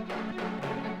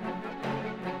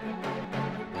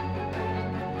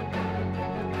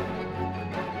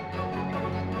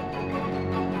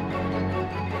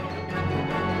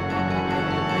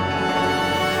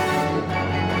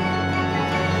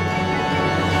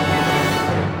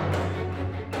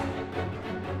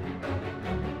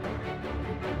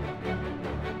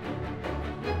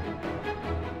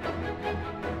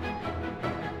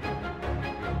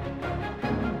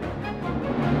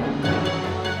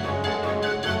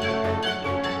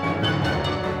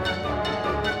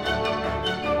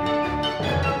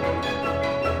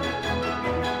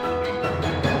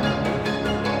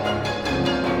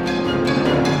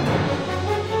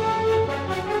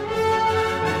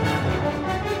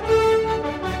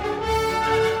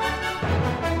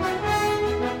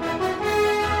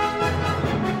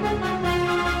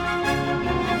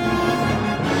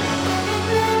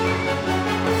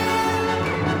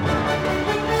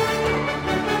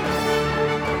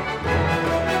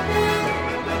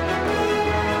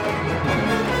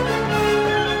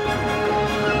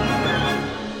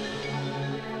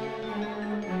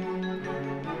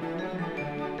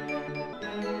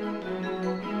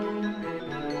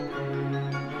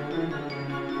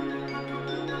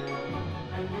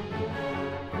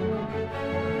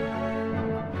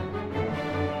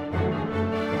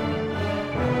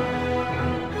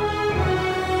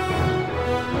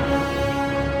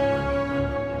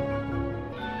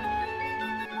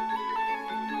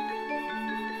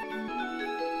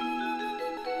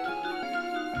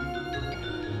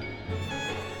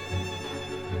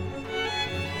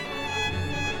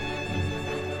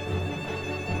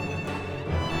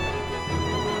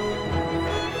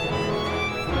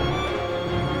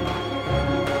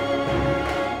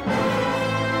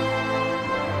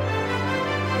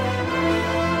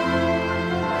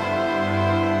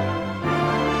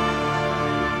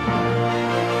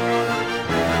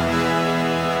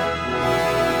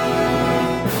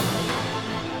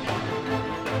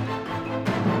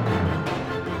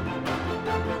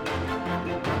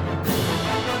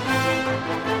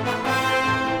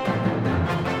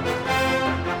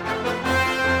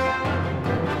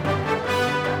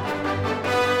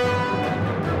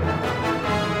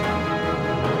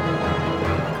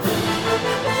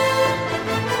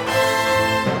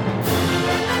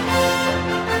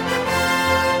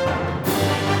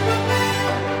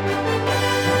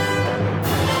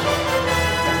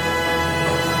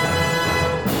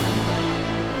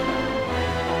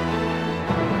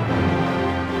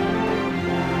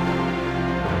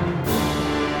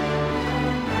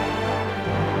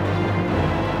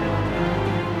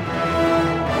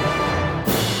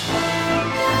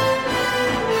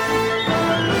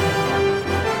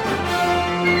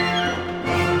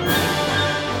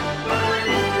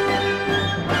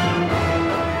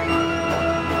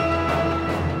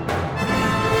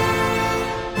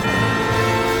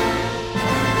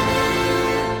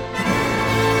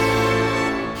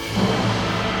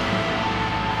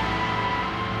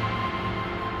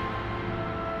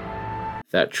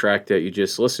 that track that you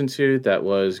just listened to, that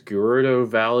was Gerudo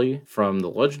Valley from The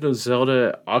Legend of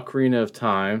Zelda Ocarina of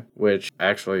Time, which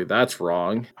actually that's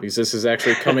wrong, because this is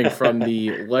actually coming from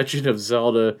the Legend of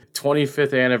Zelda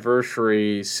 25th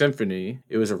Anniversary Symphony.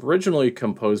 It was originally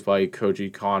composed by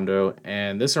Koji Kondo,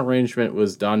 and this arrangement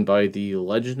was done by the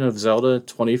Legend of Zelda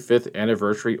 25th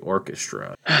Anniversary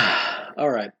Orchestra. All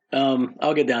right.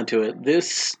 I'll get down to it.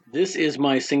 This is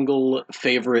my single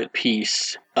favorite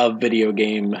piece of video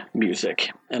game music.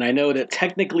 And I know that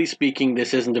technically speaking,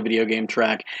 this isn't a video game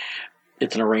track.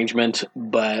 It's an arrangement,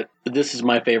 but this is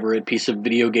my favorite piece of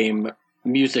video game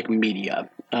music media.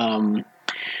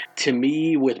 To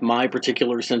me, with my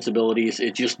particular sensibilities,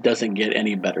 it just doesn't get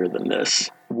any better than this.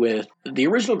 With the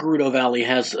original Gerudo Valley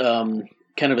has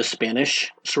kind of a Spanish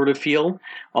sort of feel,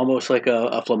 almost like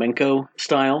a flamenco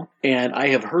style. And I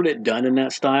have heard it done in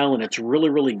that style, and it's really,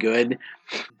 really good.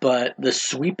 But the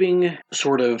sweeping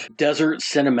sort of desert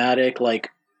cinematic,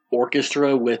 like,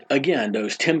 orchestra with, again,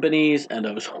 those timpanis and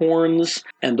those horns,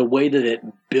 and the way that it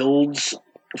builds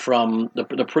from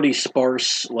the pretty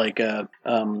sparse, like,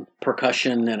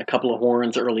 percussion and a couple of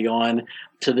horns early on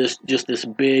to this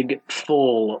big,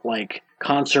 full, like,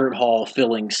 concert hall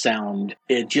filling sound.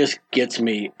 It just gets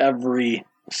me every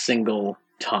single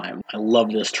time. I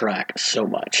love this track so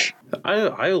much.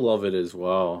 I love it as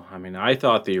well. I mean, I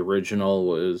thought the original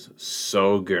was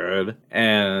so good,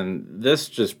 and this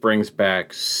just brings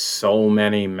back so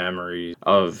many memories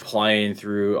of playing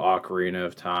through Ocarina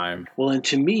of Time. Well, and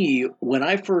to me, when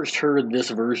I first heard this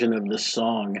version of this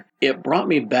song, it brought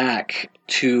me back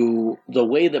to the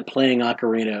way that playing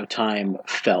Ocarina of Time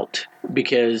felt.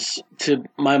 Because to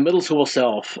my middle school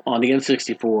self on the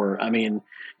N64, I mean,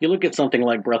 you look at something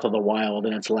like Breath of the Wild,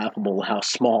 and it's laughable how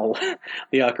small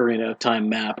the Ocarina of Time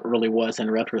map really was in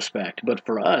retrospect. But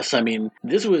for us, I mean,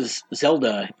 this was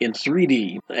Zelda in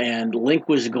 3D, and Link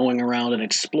was going around and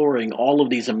exploring all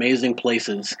of these amazing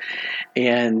places.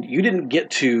 And you didn't get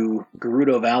to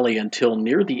Gerudo Valley until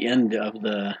near the end of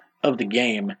the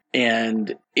game,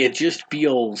 and it just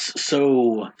feels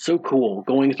so cool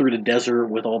going through the desert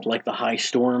with all like the high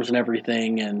storms and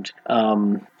everything, and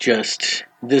just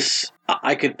this.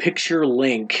 I could picture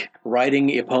Link riding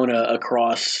Epona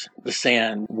across the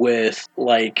sand with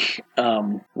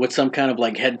with some kind of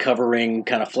like head covering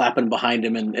kind of flapping behind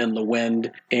him in the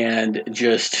wind, and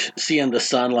just seeing the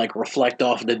sun like reflect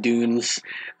off the dunes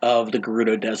of the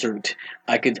Gerudo Desert.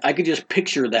 I could just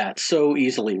picture that so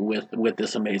easily with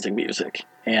this amazing music.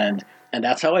 And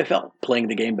that's how I felt playing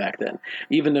the game back then.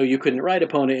 Even though you couldn't ride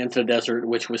Epona into the desert,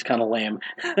 which was kind of lame.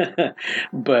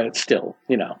 But still,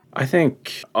 you know. I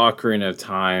think Ocarina of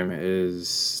Time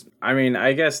is, I mean,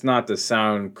 I guess not to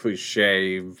sound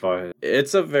cliche, but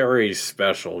it's a very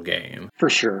special game. For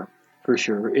sure. For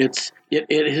sure. It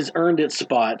has earned its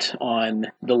spot on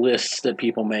the lists that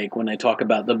people make when they talk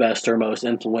about the best or most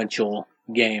influential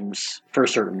games, for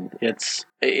certain.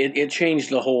 It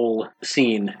changed the whole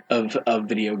scene of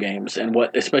video games and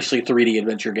what especially 3D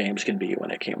adventure games can be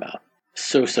when it came out.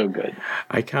 So good.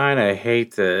 I kind of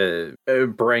hate to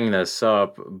bring this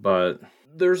up, but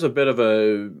there's a bit of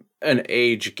an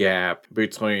age gap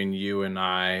between you and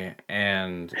I,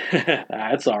 and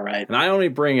that's all right. And I only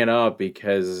bring it up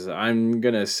because I'm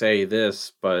gonna say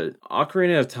this, but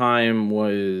Ocarina of Time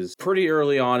was pretty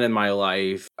early on in my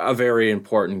life a very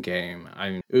important game.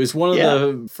 It was one of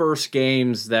the first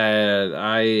games that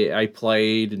I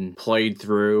played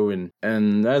through,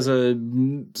 and as a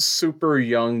super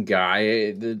young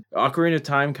guy, the Ocarina of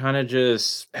Time kind of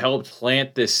just helped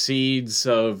plant the seeds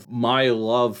of my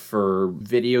love for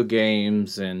video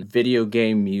games and video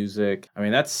game music. I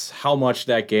mean, that's how much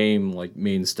that game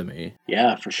means to me.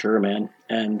 Yeah, for sure, man.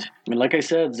 And I mean, like I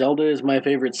said, Zelda is my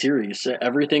favorite series.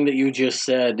 Everything that you just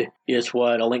said is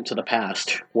what A Link to the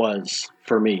Past was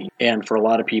for me and for a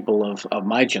lot of people of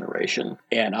my generation.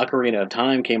 And Ocarina of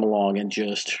Time came along and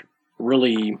just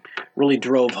really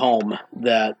drove home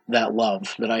that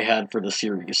love that I had for the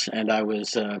series. And I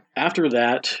was, after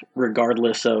that,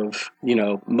 regardless of,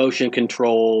 motion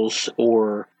controls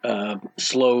or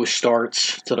slow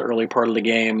starts to the early part of the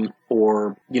game,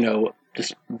 or,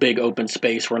 this big open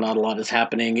space where not a lot is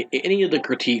happening, any of the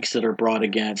critiques that are brought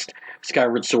against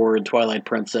Skyward Sword, Twilight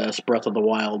Princess, Breath of the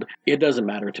Wild, it doesn't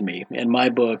matter to me. In my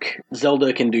book,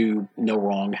 Zelda can do no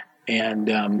wrong.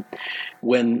 And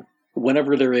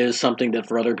whenever there is something that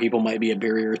for other people might be a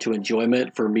barrier to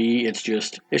enjoyment, for me, it's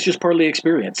just part of the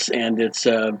experience. And it's,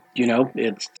 I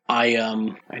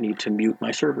need to mute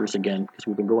my servers again because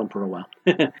we've been going for a while.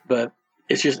 But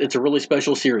it's a really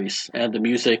special series, and the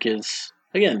music is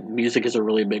again, music is a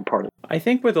really big part of it. I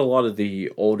think with a lot of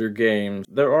the older games,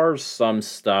 there are some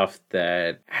stuff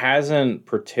that hasn't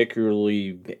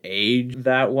particularly aged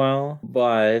that well,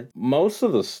 but most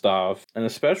of the stuff, and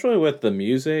especially with the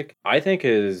music, I think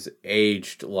is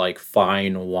aged like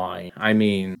fine wine. I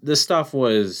mean, this stuff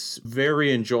was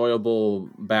very enjoyable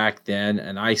back then,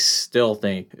 and I still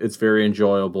think it's very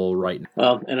enjoyable right now.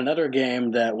 Well, and another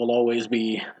game that will always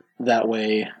be that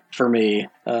way for me,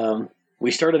 we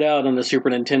started out on the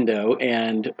Super Nintendo,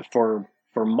 and for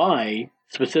my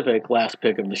specific last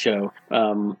pick of the show,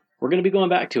 we're going to be going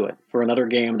back to it for another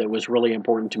game that was really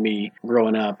important to me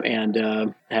growing up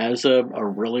and has a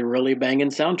really, really banging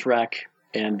soundtrack.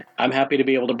 And I'm happy to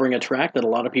be able to bring a track that a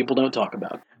lot of people don't talk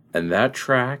about. And that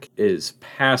track is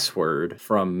Password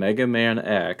from Mega Man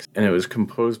X, and it was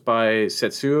composed by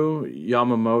Setsuo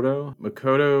Yamamoto,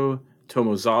 Makoto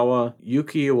Tomozawa,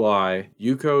 Yuki Iwai,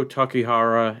 Yuko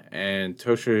Takehara, and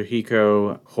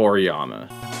Toshihiko Horiyama.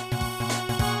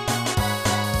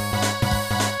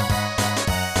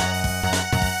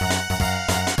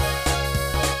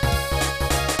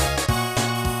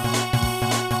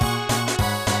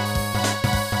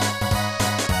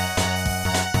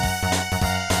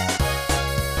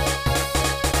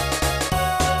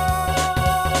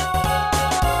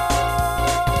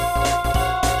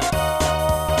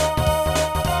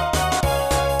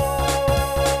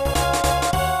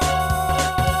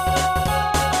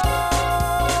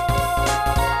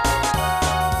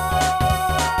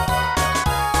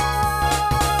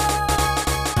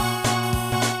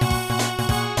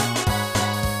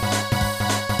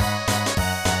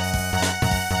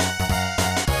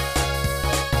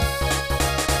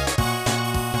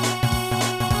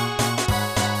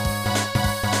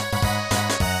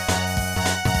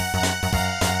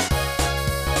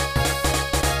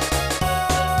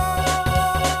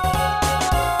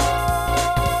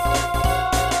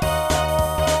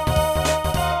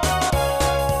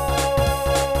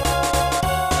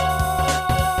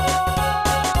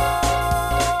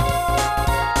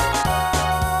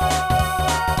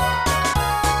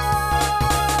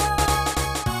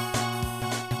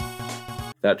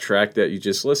 That track that you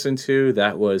just listened to,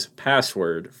 that was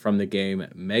Password from the game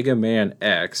Mega Man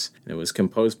X, and it was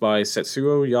composed by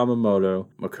Setsuo Yamamoto,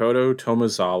 Makoto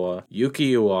Tomozawa,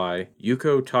 Yuki Iwai,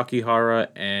 Yuko Takehara,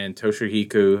 and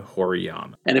Toshihiko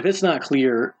Horiyama. And if it's not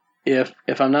clear, if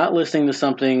I'm not listening to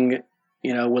something,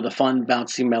 with a fun,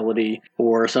 bouncy melody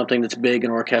or something that's big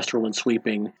and orchestral and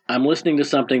sweeping, I'm listening to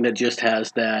something that just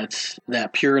has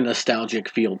that pure nostalgic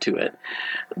feel to it.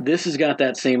 This has got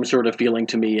that same sort of feeling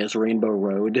to me as Rainbow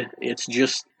Road. It's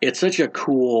such a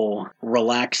cool,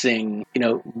 relaxing,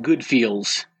 good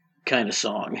feels kind of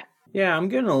song. Yeah, I'm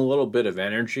getting a little bit of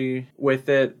energy with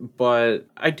it, but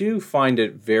I do find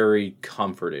it very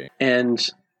comforting. And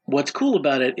what's cool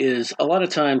about it is a lot of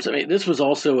times, this was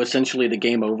also essentially the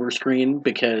game over screen,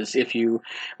 because if you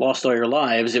lost all your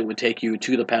lives, it would take you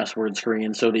to the password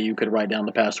screen so that you could write down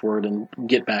the password and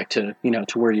get back to,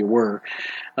 to where you were.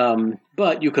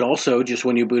 But you could also, just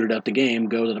when you booted up the game,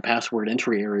 go to the password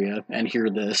entry area and hear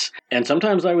this. And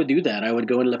sometimes I would do that. I would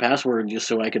go into the password just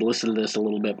so I could listen to this a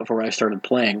little bit before I started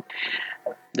playing.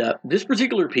 This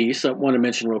particular piece, I want to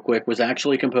mention real quick, was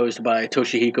actually composed by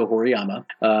Toshihiko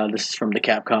Horiyama. This is from the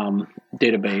Capcom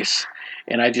database.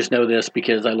 And I just know this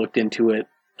because I looked into it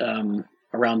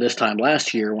around this time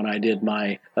last year when I did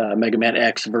my Mega Man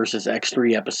X versus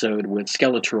X3 episode with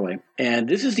Skeletroy. And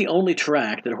this is the only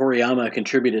track that Horiyama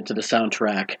contributed to the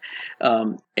soundtrack,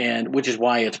 and which is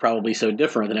why it's probably so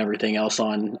different than everything else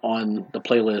on the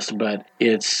playlist. But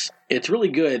it's really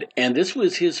good, and this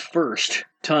was his first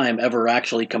time ever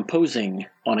actually composing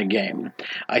on a game.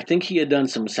 I think he had done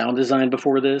some sound design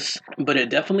before this, but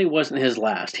it definitely wasn't his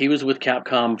last. He was with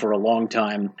Capcom for a long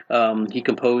time. He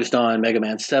composed on Mega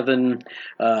Man 7,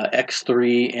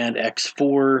 X3, and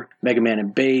X4, Mega Man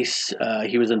and Bass.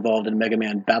 He was involved in Mega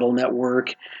Man Battle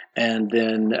Network, and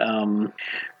then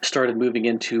started moving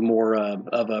into more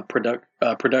of a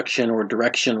production or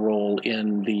direction role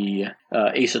in the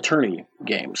Ace Attorney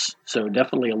games. So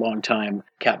definitely a long-time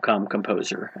Capcom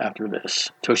composer after this,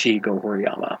 Toshihiko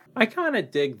Horiyama. I kind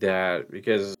of dig that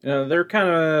because, they're kind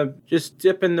of just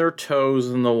dipping their toes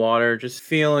in the water, just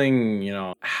feeling,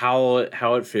 how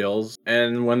it feels.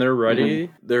 And when they're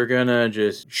ready, they're going to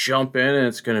just jump in and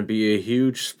it's going to be a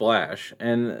huge splash.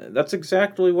 And that's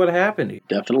exactly what happened.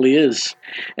 Definitely is.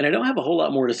 And I don't have a whole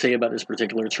lot more to say about this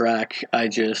particular track.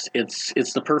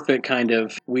 It's the perfect kind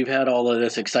of, we've had all of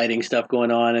this exciting stuff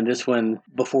going on, and this one,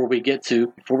 before we get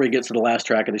to the last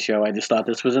track of the show, I just thought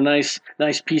this was a nice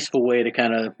peaceful way to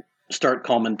kind of start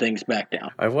calming things back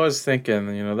down. I was thinking,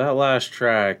 that last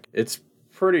track, it's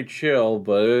pretty chill,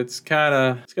 but it's got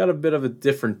a bit of a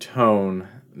different tone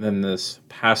than this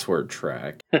Password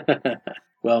track.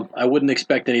 Well, I wouldn't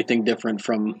expect anything different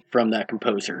from that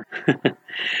composer.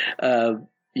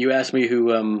 You asked me who,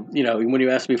 when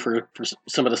you asked me for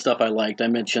some of the stuff I liked, I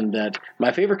mentioned that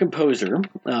my favorite composer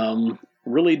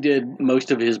really did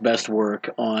most of his best work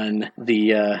on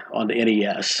the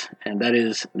NES, and that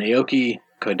is Naoki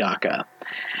Kodaka.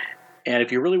 And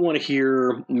if you really want to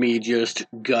hear me just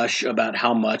gush about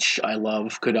how much I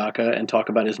love Kodaka and talk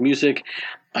about his music,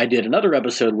 I did another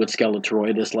episode with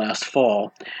Skeletroy this last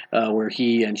fall, where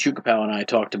he and Shukapow and I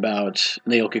talked about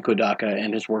Naoki Kodaka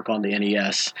and his work on the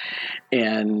NES.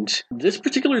 And this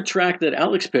particular track that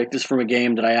Alex picked is from a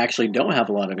game that I actually don't have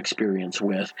a lot of experience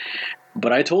with.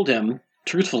 But I told him,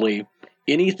 truthfully,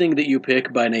 anything that you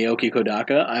pick by Naoki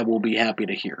Kodaka, I will be happy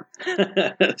to hear.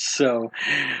 So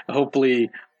hopefully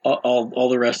all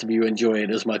the rest of you enjoy it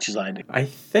as much as I do. I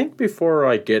think before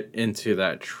I get into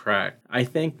that track, I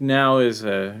think now is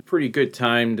a pretty good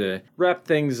time to wrap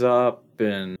things up,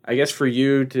 and I guess for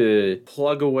you to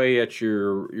plug away at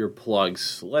your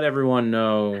plugs. Let everyone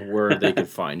know where they can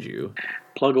find you.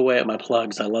 Plug away at my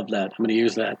plugs. I love that. I'm going to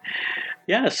use that.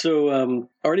 Yeah, so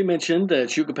already mentioned that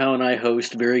Shukapow and I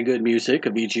host Very Good Music, a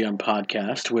VGM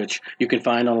podcast, which you can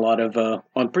find on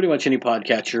on pretty much any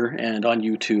podcatcher and on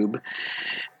YouTube.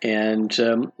 And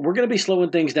we're going to be slowing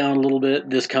things down a little bit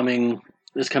this coming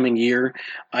year.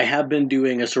 I have been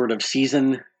doing a sort of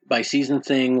season by season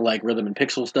thing like Rhythm and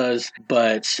Pixels does,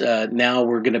 but now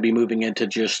we're going to be moving into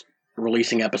just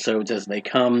releasing episodes as they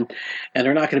come, and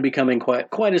they're not going to be coming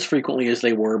quite as frequently as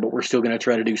they were, but we're still going to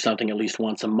try to do something at least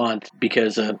once a month,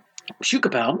 because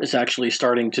Shukapow is actually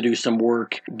starting to do some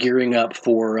work gearing up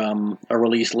for a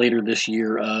release later this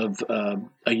year of a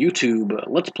YouTube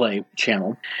Let's Play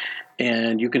channel.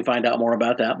 And you can find out more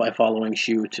about that by following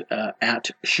Shoot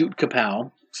at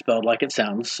Shootkapow, spelled like it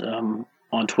sounds,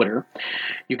 on Twitter.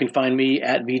 You can find me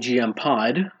at VGM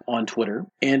Pod on Twitter.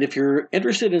 And if you're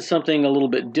interested in something a little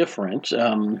bit different,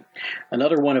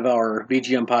 another one of our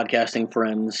VGM podcasting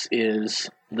friends is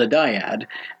The Dyad,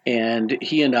 and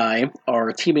he and I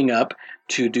are teaming up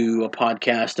to do a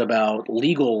podcast about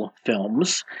legal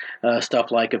films,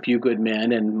 stuff like A Few Good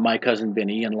Men and My Cousin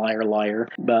Vinny and Liar Liar.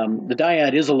 The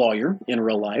Dyad is a lawyer in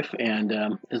real life, and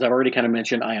as I've already kind of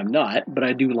mentioned, I am not, but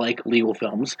I do like legal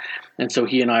films, and so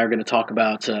he and I are going to talk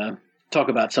about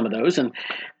some of those. And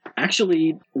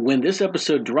actually, when this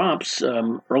episode drops,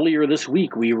 earlier this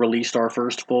week, we released our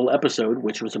first full episode,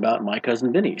 which was about My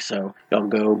Cousin Vinny. So y'all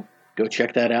go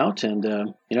check that out, and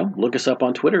look us up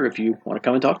on Twitter if you want to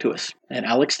come and talk to us. And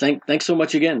Alex, thanks so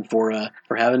much again for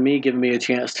having me, giving me a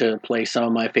chance to play some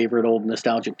of my favorite old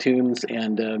nostalgic tunes,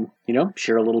 and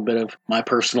share a little bit of my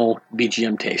personal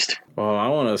BGM taste. Well, I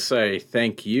want to say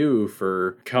thank you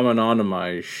for coming on to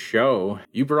my show.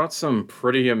 You brought some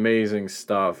pretty amazing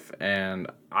stuff, and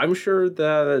I'm sure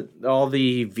that all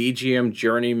the VGM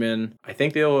journeymen, I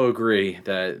think they'll agree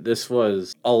that this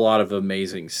was a lot of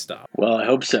amazing stuff. Well, I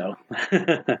hope so.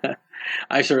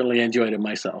 I certainly enjoyed it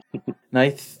myself. And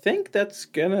I think that's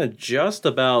gonna just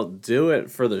about do it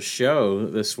for the show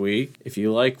this week. If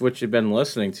you like what you've been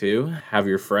listening to, have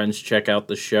your friends check out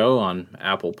the show on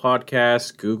Apple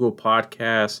Podcasts, Google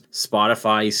Podcasts,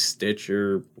 Spotify,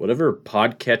 Stitcher, whatever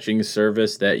podcatching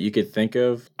service that you could think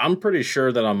of. I'm pretty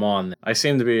sure that I'm on. I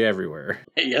seem to be everywhere.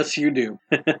 Yes, you do.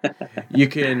 You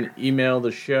can email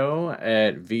the show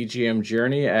at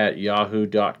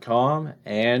vgmjourney@yahoo.com,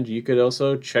 and you could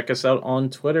also check us out on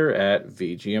Twitter at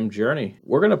vgmjourney.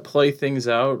 We're going to play things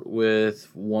out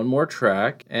with one more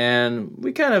track, and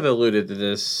we kind of alluded to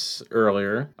this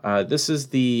earlier. This is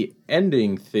the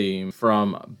ending theme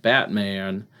from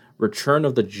Batman Return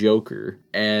of the Joker,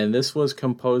 and this was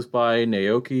composed by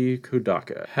Naoki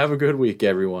Kodaka. Have a good week,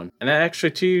 everyone. And actually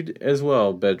to you as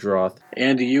well, Bedroth.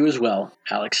 And to you as well,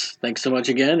 Alex. Thanks so much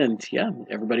again, and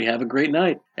everybody have a great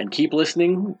night. And keep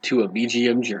listening to A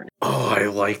VGM Journey. Oh, I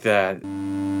like that.